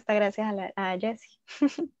respuesta gracias a Jessie.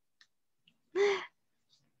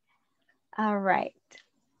 All right.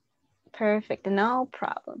 Perfect. No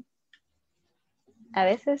problem. A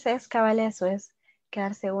veces es cabal eso, es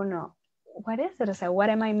quedarse uno. What is it? O sea, what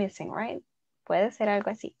am I missing, right? Puede ser algo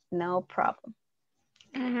así. No problem.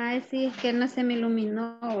 Ajá, sí, es que no se me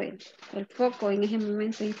iluminó el foco en ese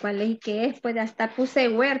momento y cuál es y qué es. Pues hasta puse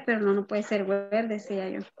where, pero no puede ser where, decía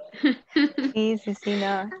yo. Sí,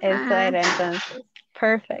 no. Eso era entonces.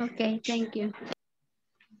 Perfect. Ok, thank you.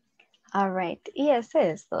 All right. Y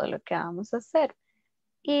ese es todo lo que vamos a hacer.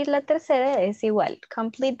 Y la tercera es igual.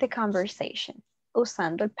 Complete the conversation.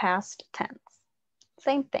 Usando el past tense.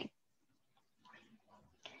 Same thing.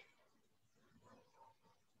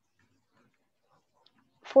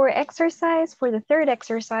 For the third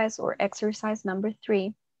exercise or exercise number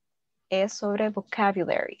 3, es sobre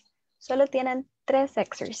vocabulary. Solo tienen 3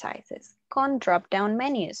 exercises con drop-down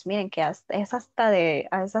menus. Miren que es hasta de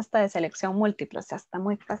selección múltiple, o sea, está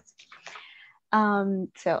muy fácil.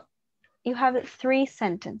 So, you have 3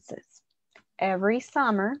 sentences. Every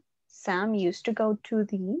summer, Sam used to go to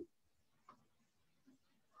the...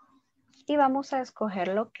 Y vamos a escoger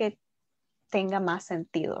lo que tenga más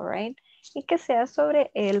sentido, right? Y que sea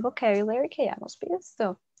sobre el vocabulary que ya hemos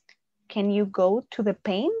visto. Can you go to the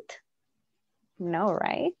paint? No,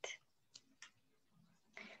 right?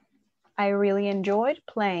 I really enjoyed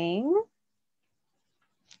playing.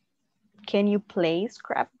 Can you play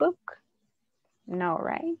scrapbook? No,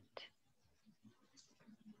 right?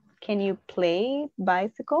 Can you play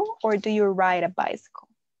bicycle or do you ride a bicycle?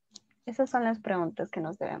 Esas son las preguntas que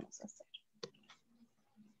nos debemos hacer.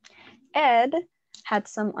 Ed had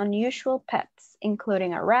some unusual pets,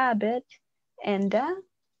 including a rabbit and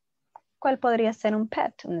 ¿cuál podría ser un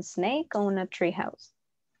pet? ¿Un snake o una treehouse?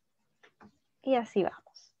 Y así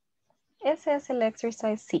vamos. Ese es el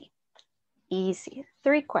exercise C. Easy.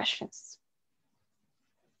 3 questions.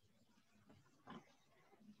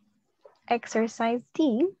 Exercise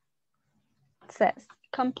D says,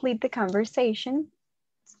 complete the conversations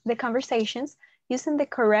using the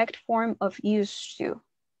correct form of used to.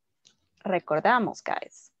 Recordamos,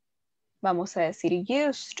 guys. Vamos a decir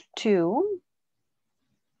used to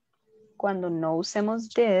cuando no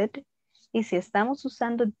usemos did. Y si estamos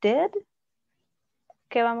usando did,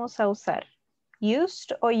 ¿qué vamos a usar?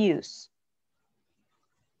 Used o use?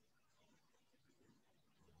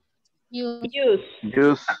 Use.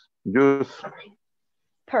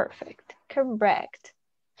 Perfect. Correct.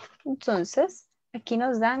 Entonces, aquí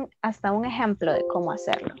nos dan hasta un ejemplo de cómo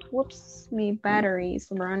hacerlo. Whoops, my battery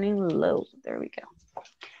is running low. There we go.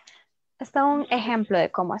 Hasta un ejemplo de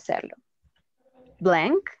cómo hacerlo.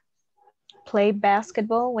 Blank. Play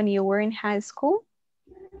basketball when you were in high school.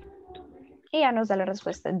 Y ya nos da la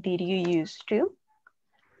respuesta. Did you used to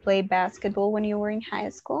play basketball when you were in high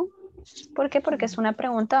school? ¿Por qué? Porque es una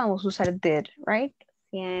pregunta, vamos a usar did, right?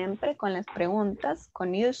 Siempre con las preguntas,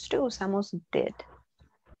 con used to usamos did.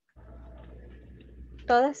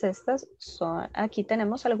 Todas estas son, aquí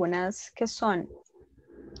tenemos algunas que son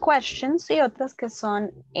questions y otras que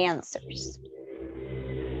son answers.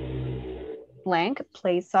 Blank,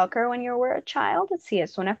 play soccer when you were a child. Si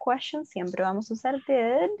es una question, siempre vamos a usar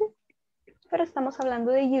did. Pero estamos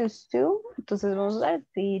hablando de used to. Entonces vamos a usar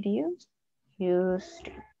did you used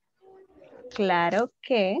to. Claro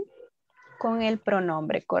que con el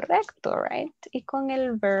pronombre correcto, right? Y con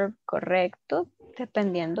el verb correcto,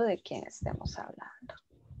 dependiendo de quién estemos hablando.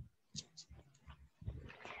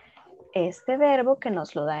 Este verbo que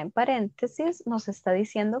nos lo da en paréntesis nos está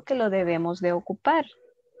diciendo que lo debemos de ocupar.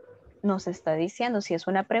 Nos está diciendo, si es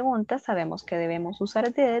una pregunta, sabemos que debemos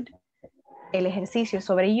usar did. El ejercicio es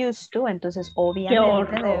sobre used to, entonces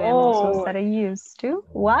obviamente debemos usar used to.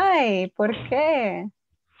 Why? ¿Por qué?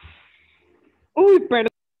 Uy, perdón.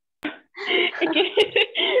 Es que,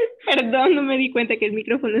 perdón, no me di cuenta que el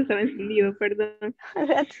micrófono estaba encendido, perdón.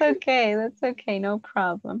 That's okay, no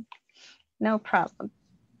problem. No problem.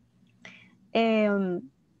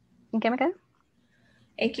 ¿En qué me quedé?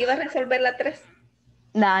 ¿En qué iba a resolver la 3?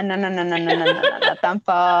 No,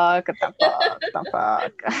 tampoco.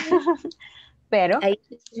 Pero ahí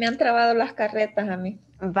me han trabado las carretas a mí.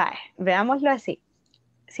 Vale, veámoslo así.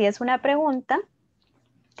 Si es una pregunta,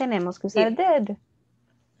 tenemos que usar did.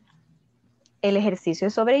 El ejercicio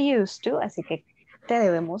es sobre used to, así que te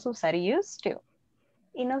debemos usar used to.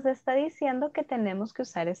 Y nos está diciendo que tenemos que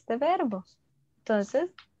usar este verbo.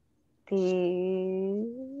 Entonces, did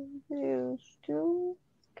used to.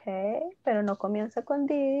 Ok, pero no comienza con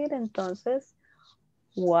did, entonces,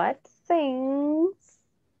 what things.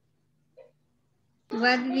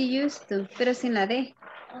 What did you used to? Pero sin la D.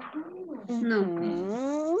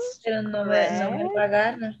 No. Pero no me lo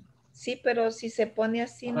agarra. Sí, pero si se pone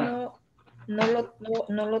así, no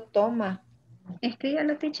lo toma.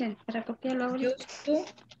 Escríbalo, teacher, para copiarlo ahora. Used to.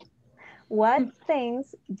 What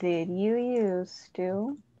things did you use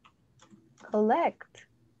to collect?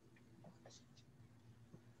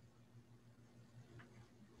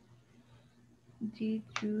 Did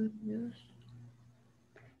you use?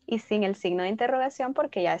 Y sin el signo de interrogación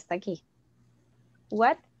porque ya está aquí.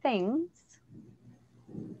 What things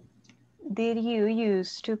did you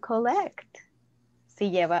use to collect?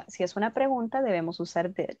 Si es una pregunta, debemos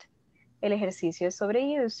usar did. El ejercicio es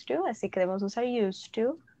sobre used to, así que debemos usar used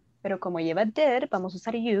to, pero como lleva did, vamos a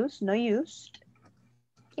usar use, no used.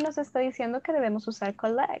 Y nos está diciendo que debemos usar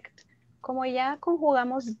collect. Como ya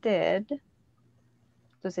conjugamos did,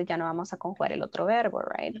 entonces ya no vamos a conjugar el otro verbo,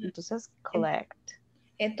 right? Entonces, collect.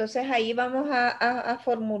 Entonces ahí vamos a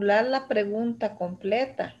formular la pregunta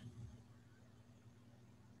completa.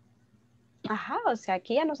 Ajá, o sea,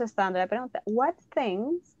 aquí ya nos está dando la pregunta. What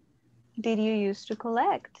things did you use to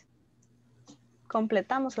collect?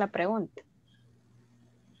 Completamos la pregunta.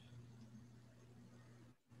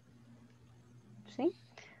 ¿Sí?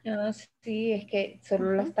 Ah, sí, es que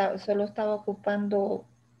solo estaba ocupando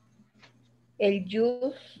el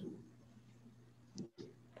use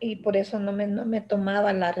y por eso no me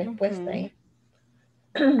tomaba la respuesta ahí.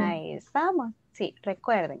 Ahí estamos. Sí,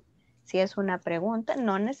 recuerden, si es una pregunta,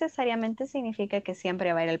 no necesariamente significa que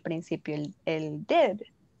siempre va a ir al principio el did,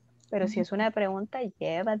 pero si es una pregunta,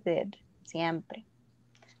 lleva did, siempre.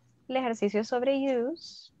 El ejercicio es sobre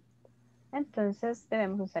use, entonces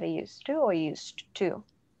debemos usar used to o used to.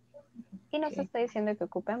 Y nos está diciendo que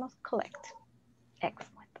ocupemos collect.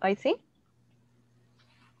 Excellent. ¿Hoy sí?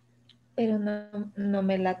 Pero no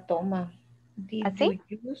me la toma. Did ¿Así?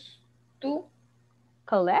 you use to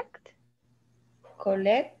collect?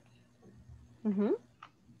 Collect.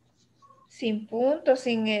 Sin punto,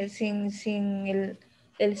 sin el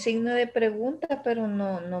signo de pregunta, pero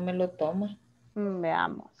no me lo toma.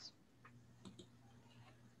 Veamos.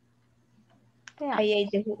 Ahí hay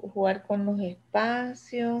que jugar con los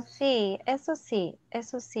espacios. Sí, eso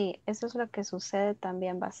es lo que sucede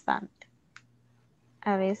también bastante.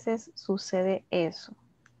 A veces sucede eso.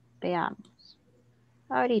 Veamos.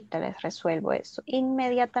 Ahorita les resuelvo eso.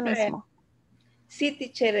 Inmediatamente mismo. Sí,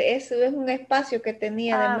 teacher, eso es un espacio que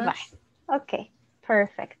tenía además. Ok,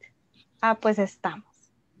 perfect. Pues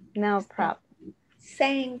estamos. No problem.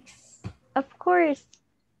 Thanks. Of course.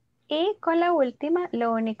 Y con la última,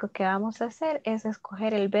 lo único que vamos a hacer es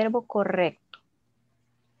escoger el verbo correcto.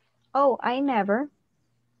 Oh, I never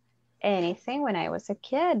anything when I was a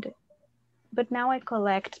kid, but now I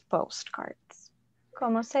collect postcards.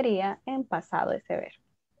 ¿Cómo sería en pasado ese verbo?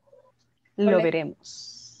 Lo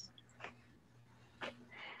veremos.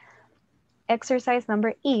 Exercise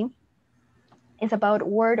number E is about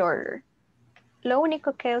word order. Lo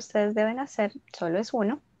único que ustedes deben hacer, solo es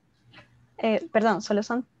uno, perdón, solo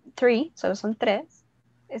son tres,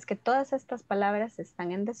 es que todas estas palabras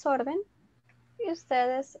están en desorden y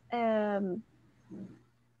ustedes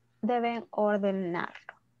deben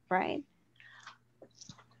ordenarlo, right?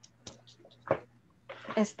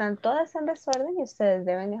 Están todas en desorden y ustedes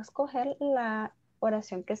deben escoger la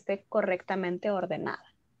oración que esté correctamente ordenada,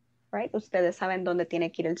 right? Ustedes saben dónde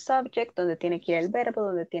tiene que ir el subject, dónde tiene que ir el verbo,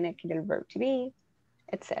 dónde tiene que ir el verb to be,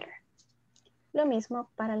 etc. Lo mismo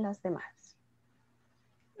para las demás.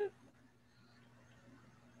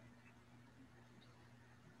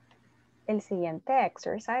 El siguiente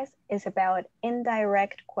exercise is about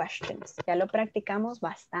indirect questions. Ya lo practicamos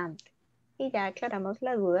bastante y ya aclaramos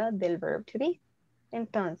la duda del verb to be.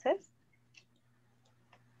 Entonces,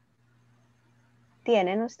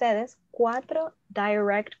 tienen ustedes 4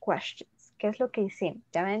 direct questions. ¿Qué es lo que hicimos?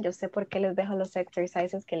 Ya ven, yo sé por qué les dejo los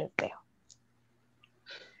exercises que les dejo.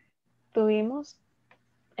 Tenemos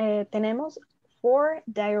 4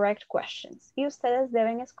 direct questions y ustedes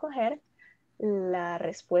deben escoger la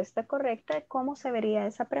respuesta correcta de cómo se vería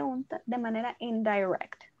esa pregunta de manera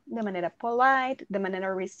indirect, de manera polite, de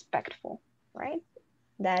manera respectful, right?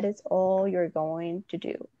 That is all you're going to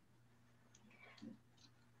do.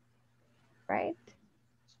 Right?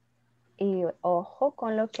 Y ojo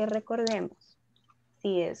con lo que recordemos.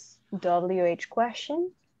 Si es WH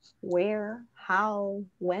question, where, how,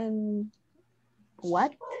 when,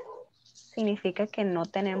 what, significa que no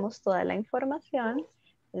tenemos toda la información.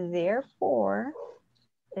 Therefore,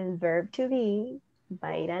 el verb to be va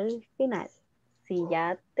a ir al final. Si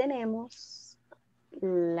ya tenemos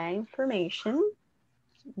la information,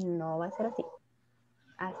 no va a ser así.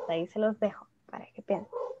 Hasta ahí se los dejo para que piensen.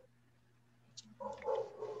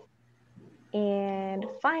 And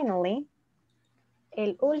finally,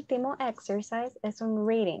 el último exercise es un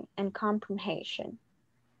reading and comprehension.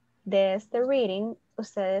 De este reading,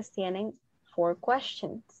 ustedes tienen 4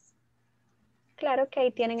 questions. Claro que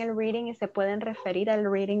ahí tienen el reading y se pueden referir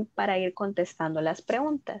al reading para ir contestando las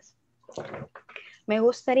preguntas. Me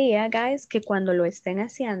gustaría, guys, que cuando lo estén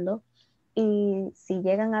haciendo y si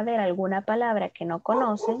llegan a ver alguna palabra que no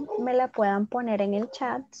conocen, me la puedan poner en el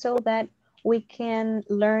chat so that we can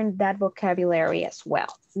learn that vocabulary as well.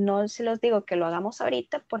 No se los digo que lo hagamos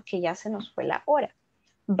ahorita porque ya se nos fue la hora.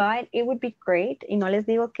 But it would be great, y no les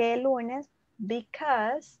digo que el lunes,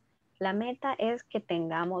 because la meta es que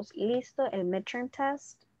tengamos listo el midterm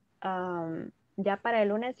test. Ya para el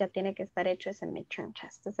lunes ya tiene que estar hecho ese midterm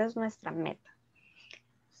test. Esa es nuestra meta.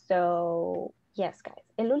 So, yes, guys.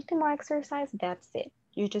 El último exercise, that's it.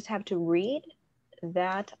 You just have to read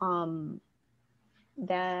that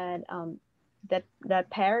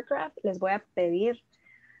paragraph. Les voy a pedir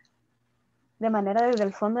de manera desde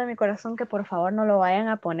el fondo de mi corazón que por favor no lo vayan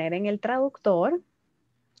a poner en el traductor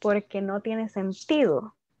porque no tiene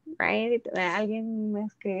sentido, right? Alguien me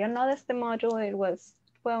escribió, no de este module,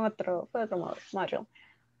 fue otro module,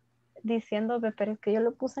 diciendo, pero es que yo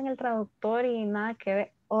lo puse en el traductor y nada que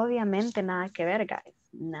ver. Obviamente nada que ver, guys.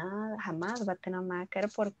 Nada, jamás va a tener nada que ver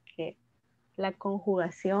porque la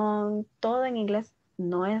conjugación, todo en inglés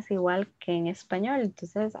no es igual que en español.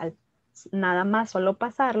 Entonces, nada más solo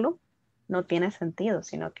pasarlo no tiene sentido,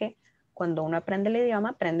 sino que cuando uno aprende el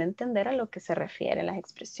idioma, aprende a entender a lo que se refiere, las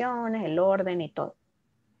expresiones, el orden y todo.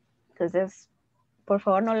 Entonces, por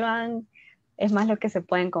favor no lo hagan, es más lo que se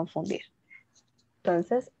pueden confundir.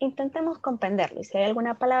 Entonces, intentemos comprenderlo. Y si hay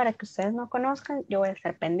alguna palabra que ustedes no conozcan, yo voy a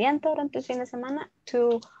estar pendiente durante el fin de semana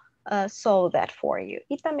to solve that for you.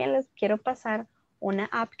 Y también les quiero pasar una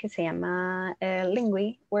app que se llama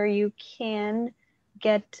Lingui, where you can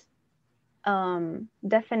get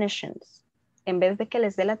definitions. En vez de que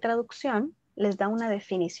les dé la traducción, les da una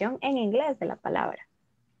definición en inglés de la palabra.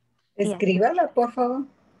 Escríbala, por favor.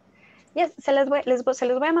 Yes, se los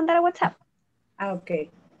voy a mandar a WhatsApp. Ah, ok.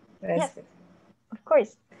 Gracias. Yes, of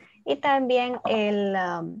course. Y también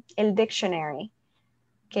el dictionary,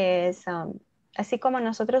 que es, así como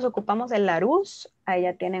nosotros ocupamos el Larousse,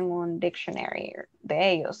 allá tienen un dictionary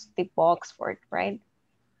de ellos, tipo Oxford, right?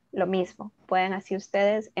 Lo mismo. Pueden así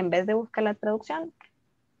ustedes, en vez de buscar la traducción,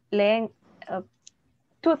 leen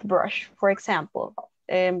toothbrush, for example.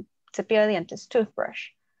 Cepillo de dientes, toothbrush.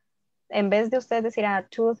 En vez de ustedes decir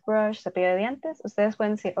toothbrush, cepillo de dientes, ustedes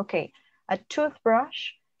pueden decir, okay, a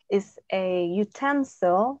toothbrush is a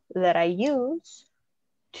utensil that I use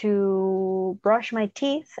to brush my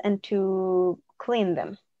teeth and to clean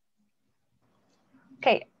them.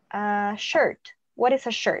 Okay, a shirt. What is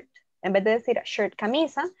a shirt? En vez de decir a shirt,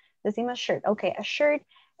 camisa, decimos shirt. Okay, a shirt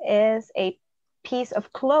is a piece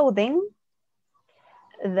of clothing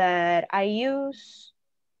that I use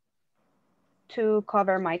to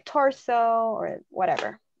cover my torso or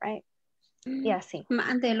whatever, right? Y así.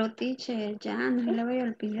 Mándelo, teacher, ya, no se lo voy a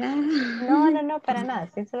olvidar. No, para nada.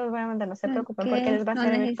 Sí se los voy a mandar, no se preocupen, porque les va a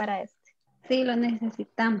servir para este. Sí, lo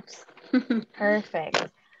necesitamos.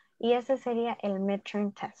 Perfect. Y ese sería el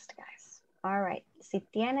midterm test, guys. All right. Si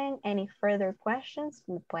tienen any further questions,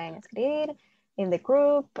 me pueden escribir in the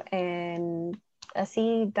group and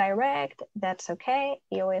así direct, that's okay.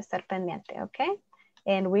 Yo voy a estar pendiente, okay?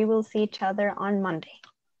 And we will see each other on Monday.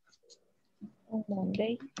 On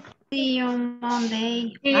Monday. See you on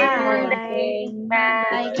Monday. Bye.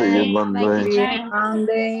 Bye. See you Bye. Monday. Bye.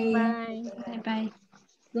 Monday. Bye. Bye. Bye.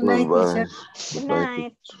 Good night, teacher. Good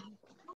night.